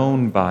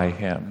known by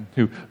him,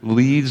 who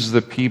leads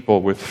the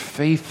people with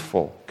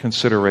faithful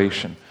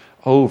consideration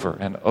over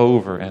and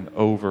over and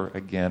over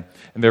again.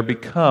 And there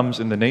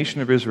becomes, in the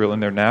nation of Israel, in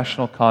their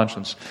national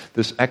conscience,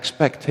 this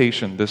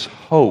expectation, this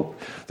hope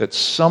that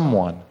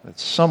someone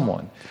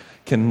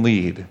can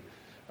lead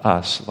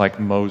us like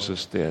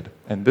Moses did.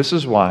 And this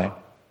is why,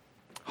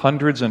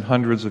 hundreds and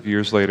hundreds of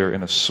years later,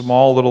 in a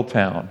small little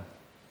town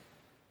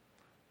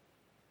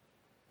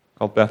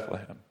called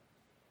Bethlehem,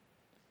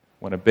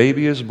 when a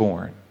baby is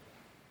born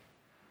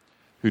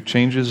who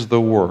changes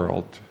the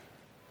world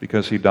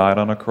because he died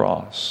on a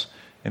cross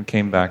and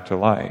came back to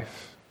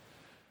life,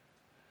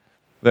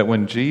 that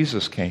when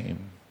Jesus came,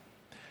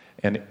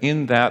 and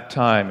in that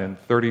time, in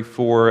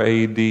 34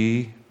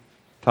 AD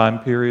time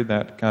period,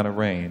 that kind of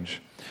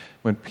range,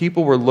 when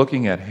people were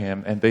looking at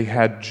him and they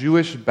had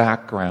Jewish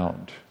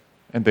background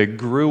and they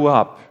grew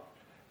up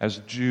as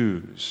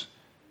Jews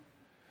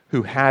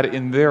who had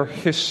in their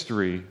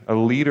history a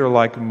leader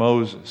like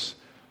Moses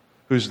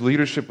whose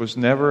leadership was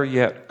never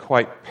yet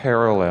quite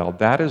paralleled.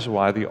 That is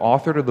why the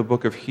author of the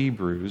book of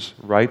Hebrews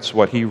writes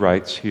what he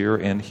writes here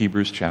in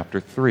Hebrews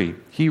chapter 3.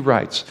 He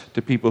writes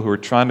to people who are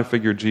trying to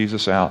figure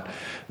Jesus out,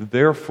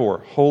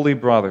 "Therefore, holy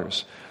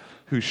brothers,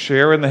 who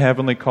share in the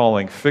heavenly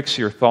calling, fix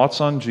your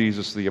thoughts on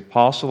Jesus, the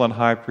apostle and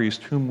high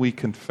priest, whom we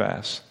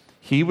confess.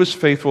 He was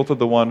faithful to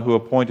the one who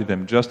appointed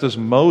him, just as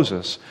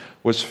Moses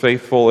was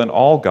faithful in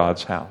all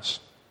God's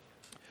house.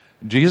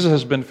 Jesus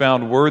has been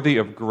found worthy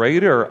of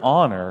greater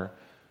honor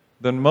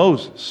than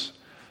Moses,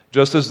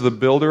 just as the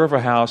builder of a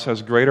house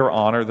has greater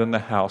honor than the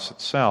house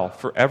itself.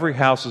 For every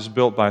house is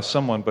built by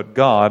someone, but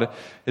God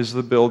is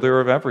the builder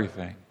of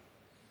everything.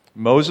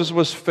 Moses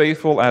was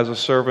faithful as a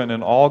servant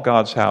in all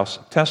God's house,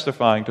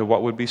 testifying to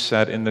what would be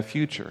said in the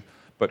future.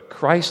 But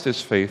Christ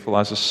is faithful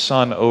as a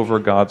son over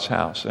God's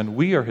house, and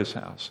we are his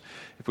house,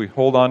 if we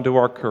hold on to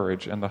our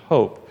courage and the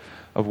hope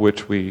of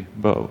which we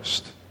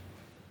boast."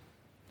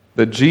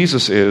 That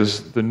Jesus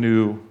is the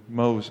new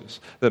Moses.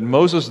 That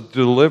Moses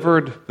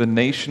delivered the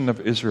nation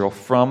of Israel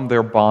from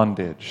their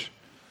bondage.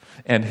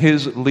 And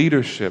his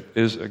leadership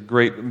is a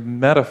great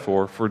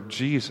metaphor for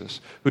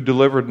Jesus, who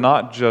delivered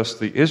not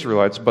just the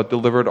Israelites, but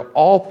delivered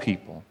all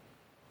people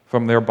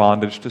from their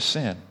bondage to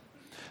sin.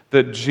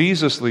 That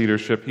Jesus'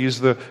 leadership,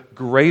 he's the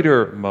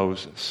greater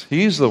Moses.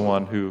 He's the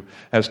one who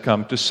has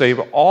come to save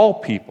all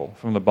people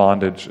from the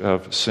bondage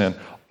of sin,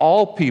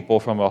 all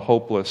people from a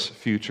hopeless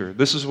future.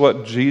 This is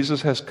what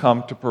Jesus has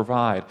come to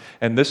provide.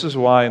 And this is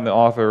why the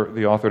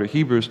author to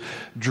Hebrews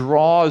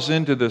draws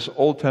into this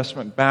Old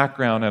Testament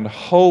background and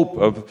hope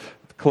of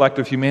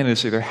collective humanity to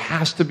say there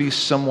has to be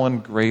someone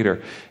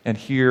greater. And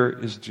here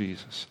is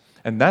Jesus.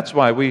 And that's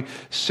why we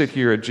sit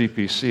here at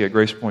GPC, at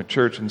Grace Point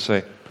Church, and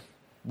say,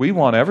 we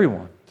want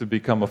everyone to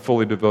become a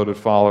fully devoted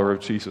follower of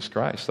Jesus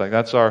Christ. Like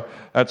that's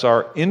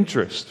our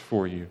interest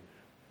for you.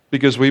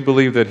 Because we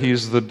believe that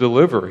he's the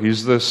deliverer,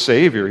 he's the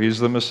Savior, he's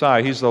the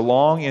Messiah, he's the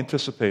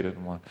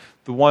long-anticipated one,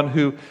 the one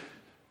who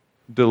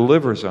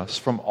delivers us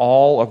from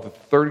all of the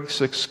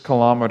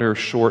 36-kilometer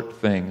short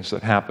things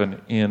that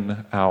happen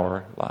in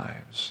our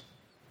lives.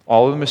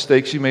 All of the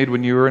mistakes you made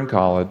when you were in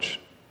college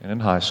and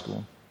in high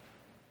school,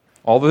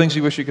 all the things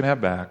you wish you could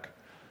have back,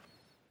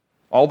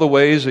 all the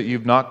ways that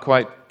you've not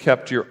quite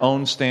kept your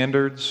own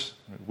standards,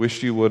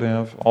 wished you would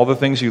have, all the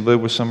things you live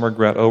with some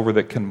regret over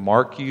that can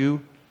mark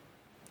you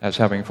as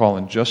having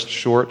fallen just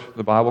short.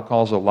 The Bible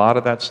calls a lot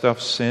of that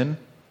stuff sin.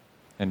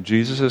 And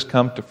Jesus has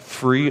come to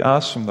free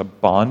us from the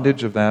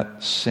bondage of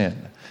that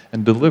sin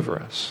and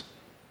deliver us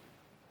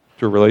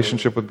to a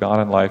relationship with God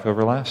and life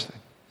everlasting.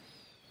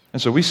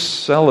 And so we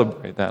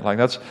celebrate that. Like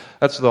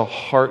that's the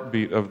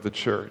heartbeat of the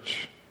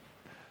church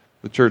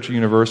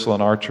universal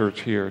and our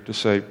church here, to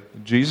say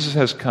Jesus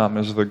has come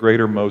as the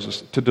greater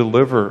Moses to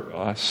deliver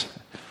us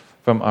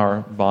from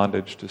our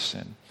bondage to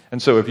sin.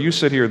 And so if you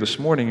sit here this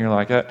morning, you're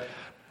like,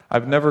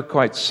 I've never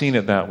quite seen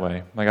it that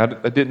way. Like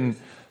I didn't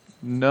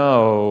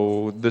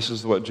know this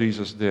is what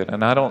Jesus did,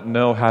 and I don't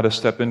know how to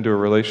step into a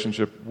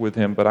relationship with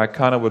him, but I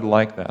kind of would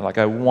like that. Like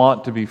I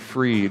want to be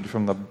freed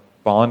from the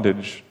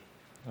bondage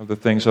of the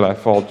things that I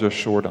fall just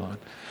short on.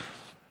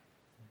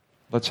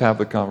 Let's have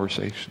the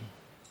conversation.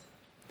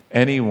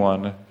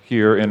 Anyone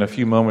here in a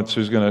few moments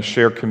who's going to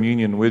share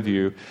communion with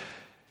you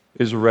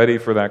is ready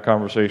for that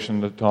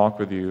conversation to talk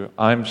with you.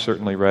 I'm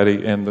certainly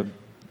ready, and the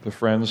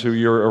friends who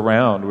you're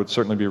around would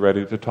certainly be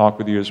ready to talk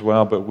with you as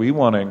well. But we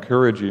want to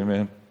encourage you,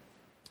 man.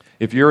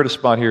 If you're at a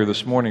spot here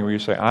this morning where you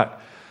say,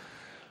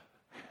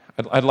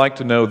 I'd like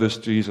to know this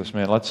Jesus,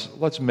 man,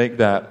 let's make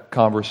that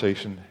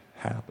conversation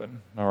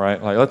happen, all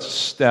right? Like, let's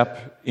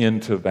step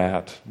into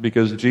that,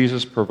 because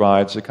Jesus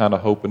provides the kind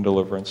of hope and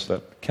deliverance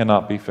that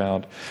cannot be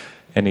found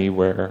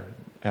anywhere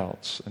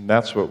else. And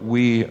that's what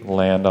we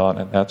land on,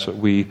 and that's what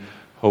we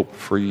hope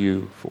for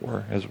you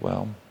for as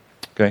well.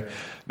 Okay?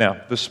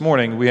 Now, this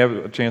morning we have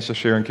a chance to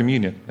share in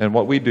communion. And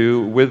what we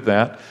do with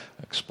that,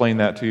 I'll explain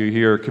that to you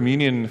here.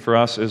 Communion for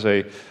us is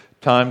a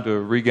time to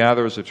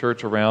regather as a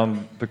church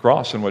around the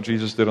cross and what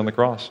Jesus did on the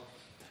cross,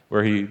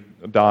 where he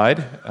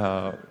died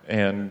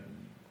and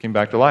came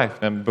back to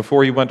life. And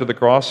before he went to the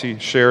cross, he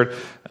shared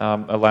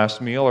a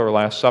last meal or a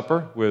last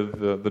supper with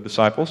the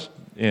disciples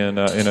in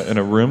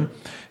a room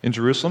in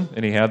Jerusalem.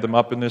 And he had them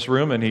up in this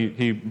room, and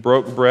he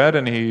broke bread,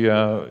 and he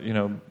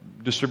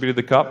distributed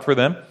the cup for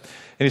them.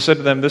 And he said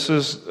to them, this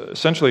is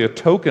essentially a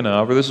token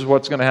of, or this is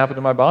what's going to happen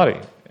to my body.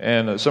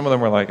 And some of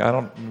them were like, I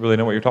don't really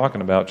know what you're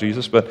talking about,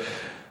 Jesus, but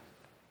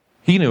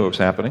he knew what was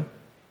happening.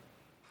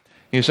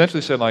 He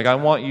essentially said, like, I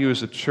want you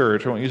as a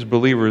church, I want you as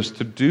believers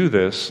to do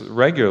this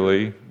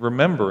regularly,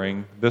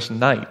 remembering this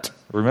night,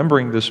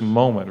 remembering this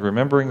moment,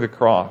 remembering the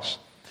cross,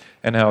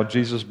 and how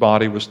Jesus'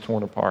 body was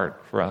torn apart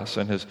for us,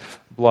 and his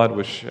blood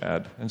was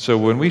shed. And so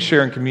when we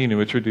share in communion,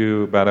 which we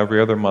do about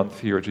every other month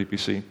here at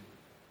GPC,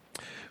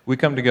 we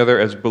come together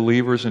as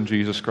believers in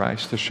Jesus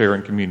Christ to share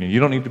in communion. You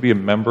don't need to be a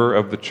member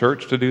of the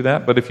church to do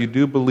that, but if you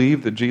do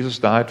believe that Jesus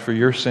died for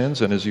your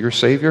sins and is your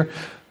Savior,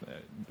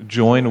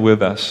 join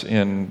with us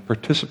in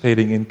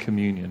participating in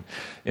communion,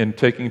 in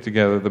taking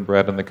together the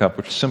bread and the cup,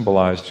 which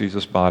symbolize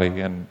Jesus'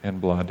 body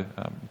and blood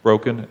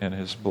broken and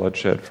his blood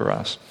shed for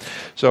us.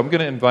 So I'm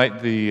going to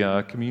invite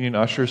the communion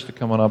ushers to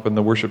come on up and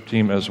the worship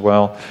team as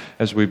well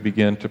as we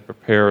begin to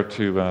prepare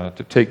to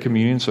take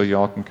communion, so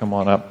y'all can come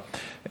on up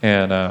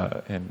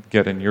and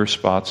get in your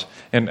spots.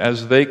 And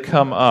as they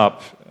come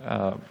up,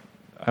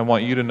 I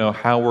want you to know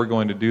how we're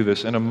going to do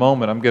this. In a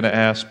moment, I'm going to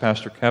ask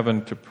Pastor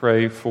Kevin to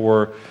pray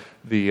for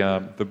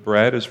the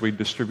bread as we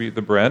distribute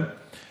the bread.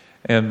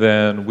 And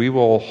then we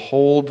will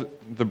hold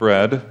the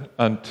bread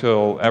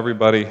until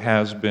everybody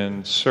has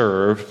been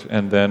served,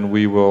 and then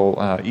we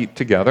will eat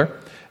together.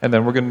 And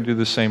then we're going to do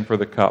the same for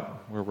the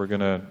cup, where we're going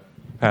to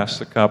pass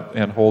the cup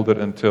and hold it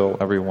until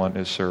everyone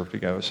is served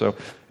together. So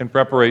in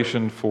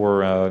preparation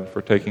for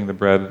taking the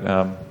bread,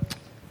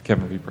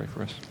 Kevin, will you pray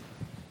for us?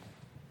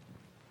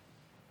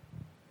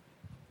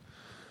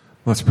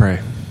 Let's pray.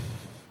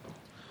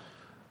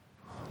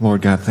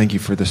 Lord God, thank you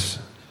for this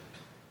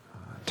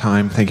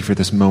time. Thank you for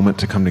this moment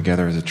to come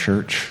together as a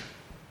church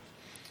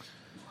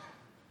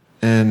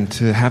and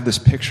to have this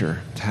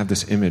picture, to have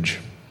this image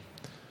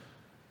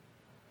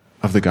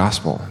of the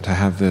gospel, to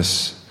have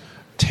this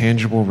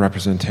tangible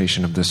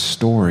representation of this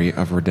story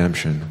of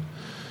redemption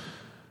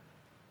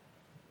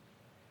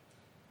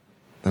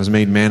that was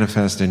made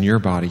manifest in your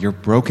body, your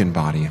broken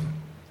body,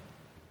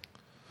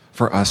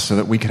 for us so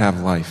that we could have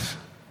life.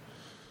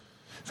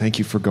 Thank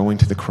you for going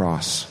to the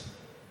cross.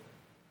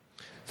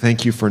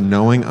 Thank you for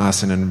knowing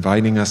us and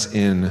inviting us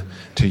in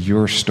to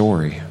your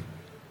story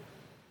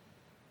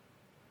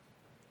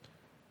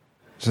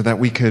so that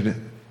we could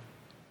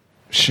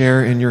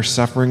share in your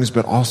sufferings,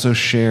 but also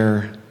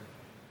share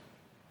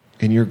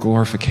in your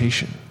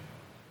glorification.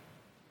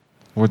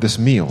 Lord, this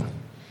meal,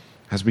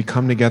 as we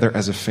come together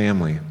as a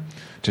family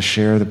to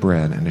share the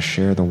bread and to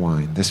share the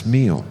wine, this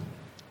meal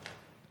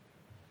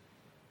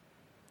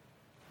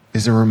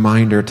is a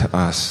reminder to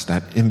us,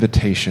 that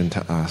invitation to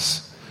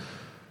us,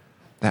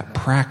 that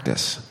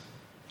practice,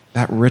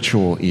 that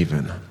ritual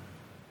even,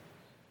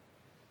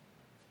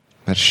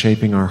 that's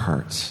shaping our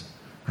hearts.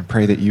 I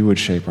pray that you would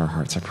shape our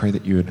hearts. I pray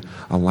that you would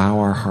allow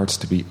our hearts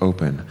to be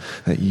open,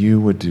 that you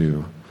would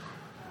do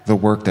the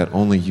work that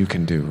only you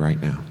can do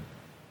right now.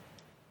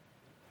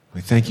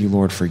 We thank you,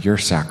 Lord, for your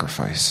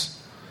sacrifice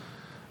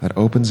that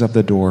opens up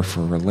the door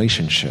for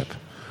relationship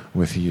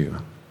with you.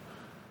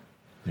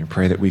 And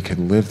pray that we could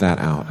live that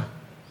out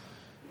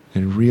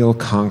in real,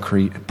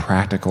 concrete,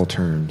 practical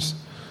terms,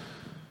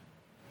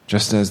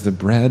 just as the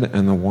bread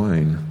and the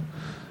wine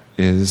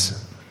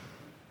is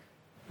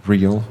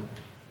real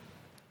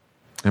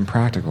and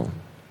practical.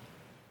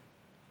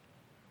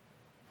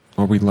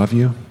 Lord, we love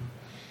you,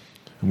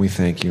 and we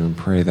thank you and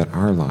pray that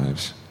our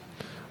lives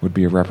would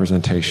be a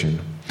representation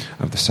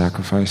of the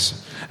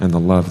sacrifice and the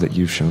love that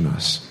you've shown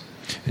us.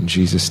 In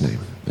Jesus' name,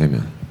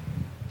 amen.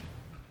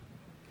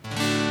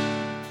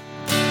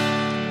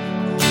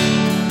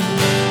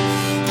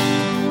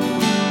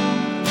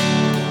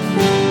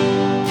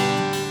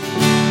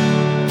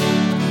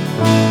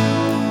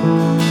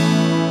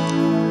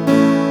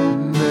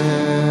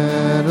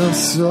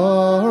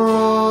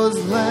 Sorrow's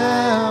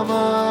Lamb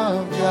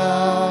of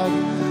God,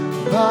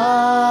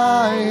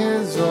 by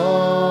his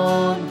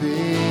own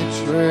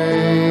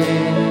betrayed,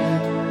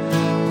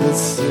 the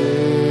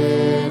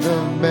sin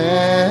of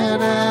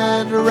man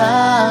and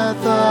wrath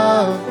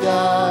of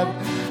God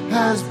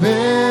has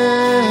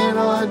been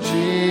on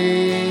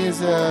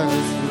Jesus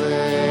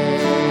laid.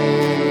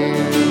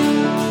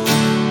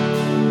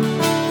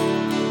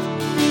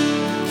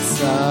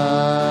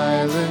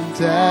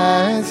 Silent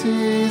as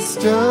he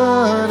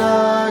stood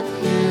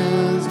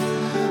accused,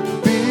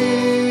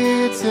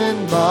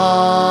 beaten,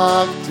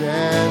 mocked,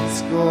 and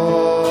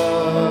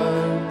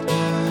scorned,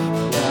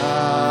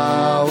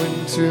 now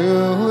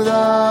into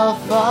the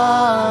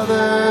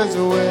Father's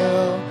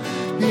will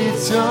he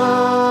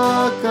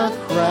took a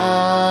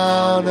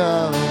crown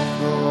of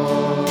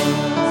thorns.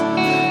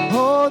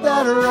 Oh,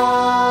 that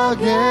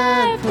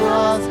rugged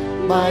cross,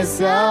 my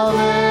salvation,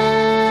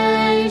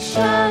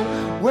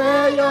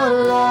 where your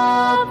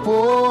love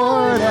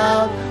poured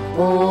out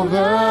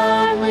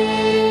over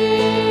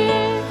me.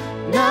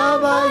 Now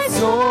my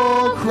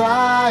soul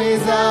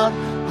cries out,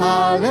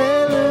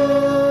 hallelujah,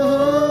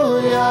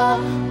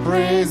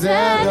 praise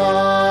and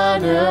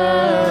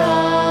honor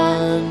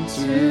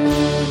unto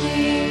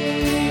thee.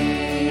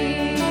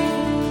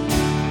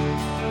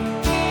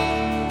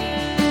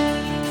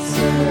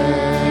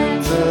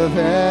 Sent of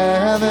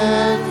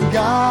heaven,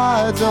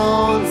 God's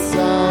own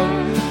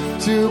Son,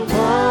 to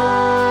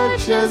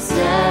purchase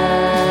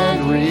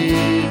and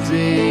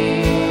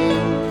redeem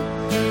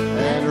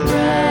and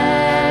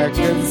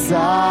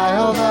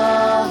reconcile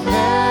the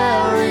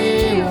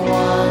very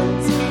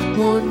ones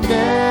who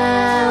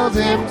nailed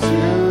him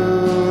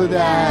to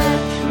that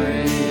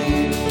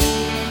tree.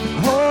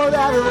 Oh,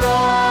 that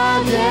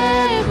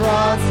rugged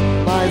cross,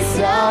 my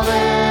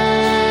salvation,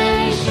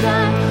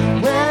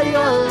 where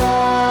your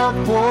love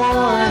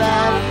poured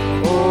out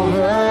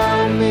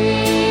over me.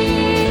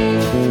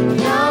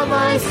 Now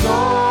my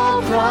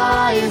soul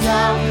cries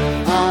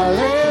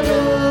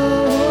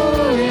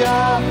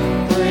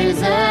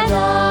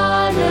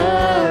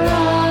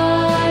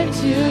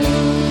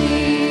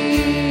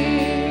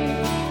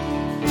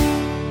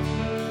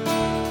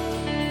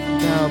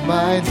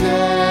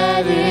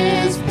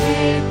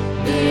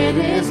It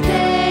is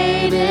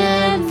paid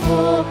in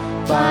full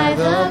by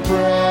the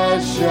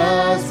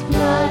precious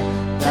blood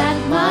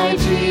that my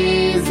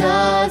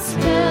Jesus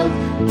spilled.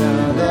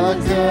 Now the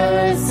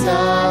curse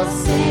of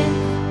sin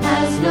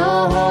has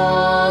no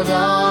hold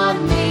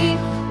on me.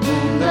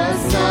 Whom the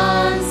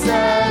Son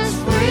sets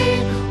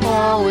free,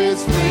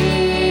 always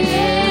free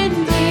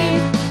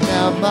indeed.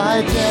 Now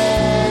my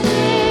debt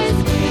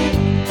is paid.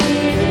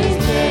 It is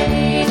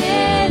paid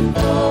in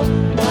full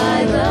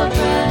by the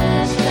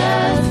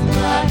precious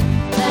blood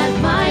that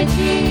my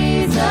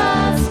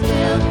Jesus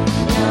spilled.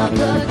 Now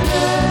the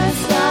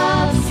curse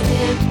of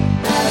sin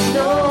has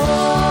no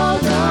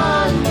hold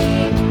on me.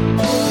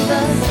 Whom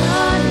the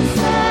Son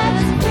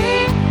sets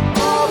free,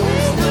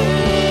 always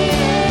free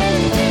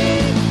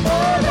indeed.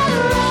 Oh, that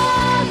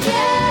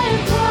rugged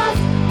cross,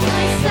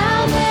 my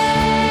salvation,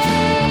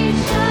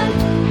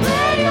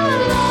 where your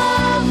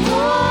love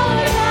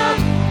poured out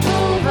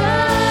over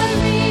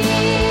me.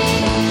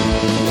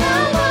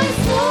 Now my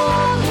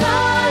soul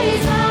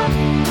cries out,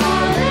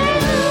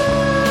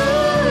 hallelujah,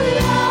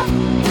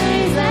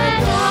 praise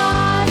and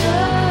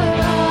honor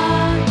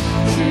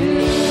unto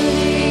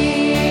thee.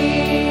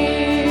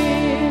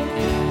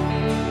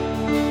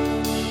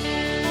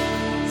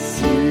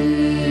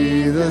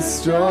 See, the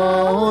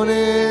stone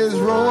is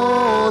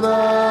rolled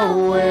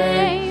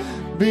away.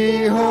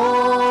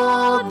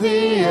 Behold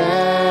the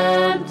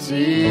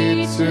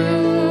empty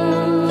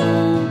tomb.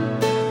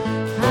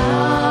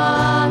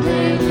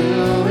 Hallelujah,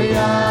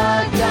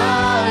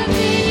 God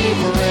be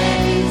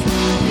praised.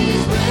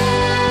 He's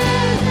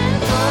risen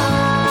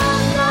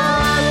from the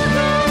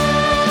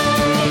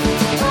grave.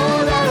 Oh,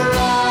 that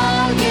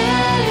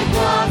rugged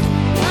cross,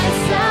 my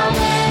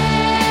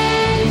salvation,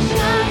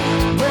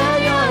 where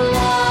your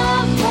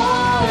love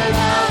poured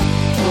out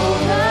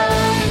over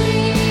me.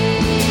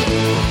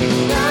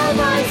 Now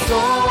my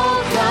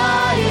soul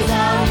cries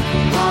out,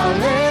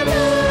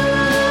 hallelujah,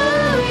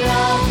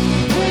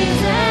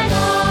 praise and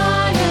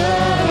honor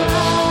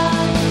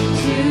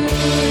unto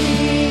thee.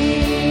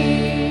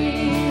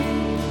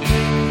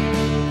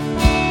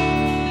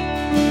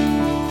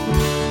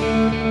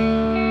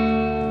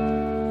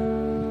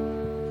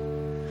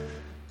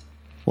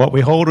 What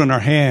we hold in our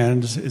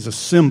hands is a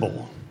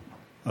symbol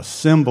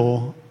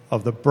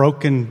of the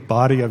broken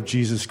body of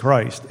Jesus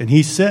Christ. And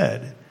he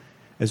said,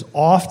 as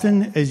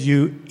often as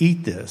you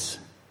eat this,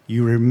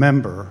 you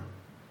remember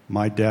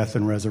my death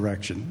and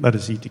resurrection. Let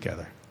us eat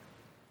together.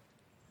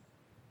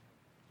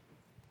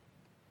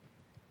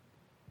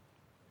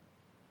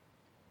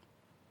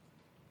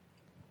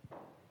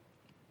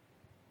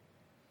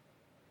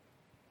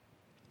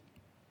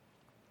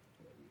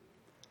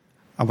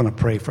 I'm going to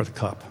pray for the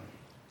cup.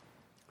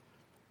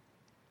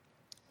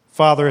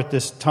 Father, at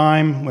this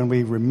time when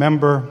we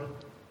remember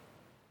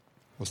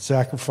the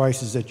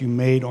sacrifices that you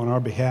made on our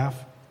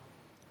behalf,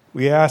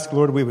 we ask,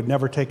 Lord, we would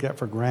never take that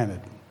for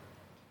granted.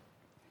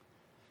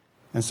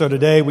 And so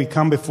today we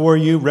come before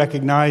you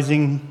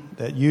recognizing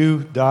that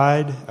you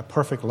died a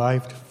perfect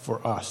life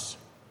for us,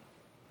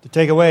 to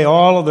take away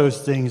all of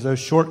those things, those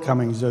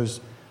shortcomings, those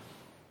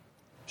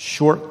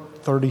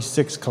short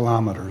 36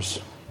 kilometers.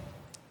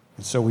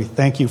 And so we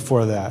thank you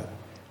for that.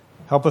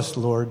 Help us,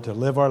 Lord, to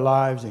live our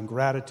lives in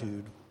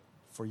gratitude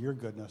for your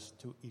goodness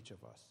to each of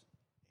us.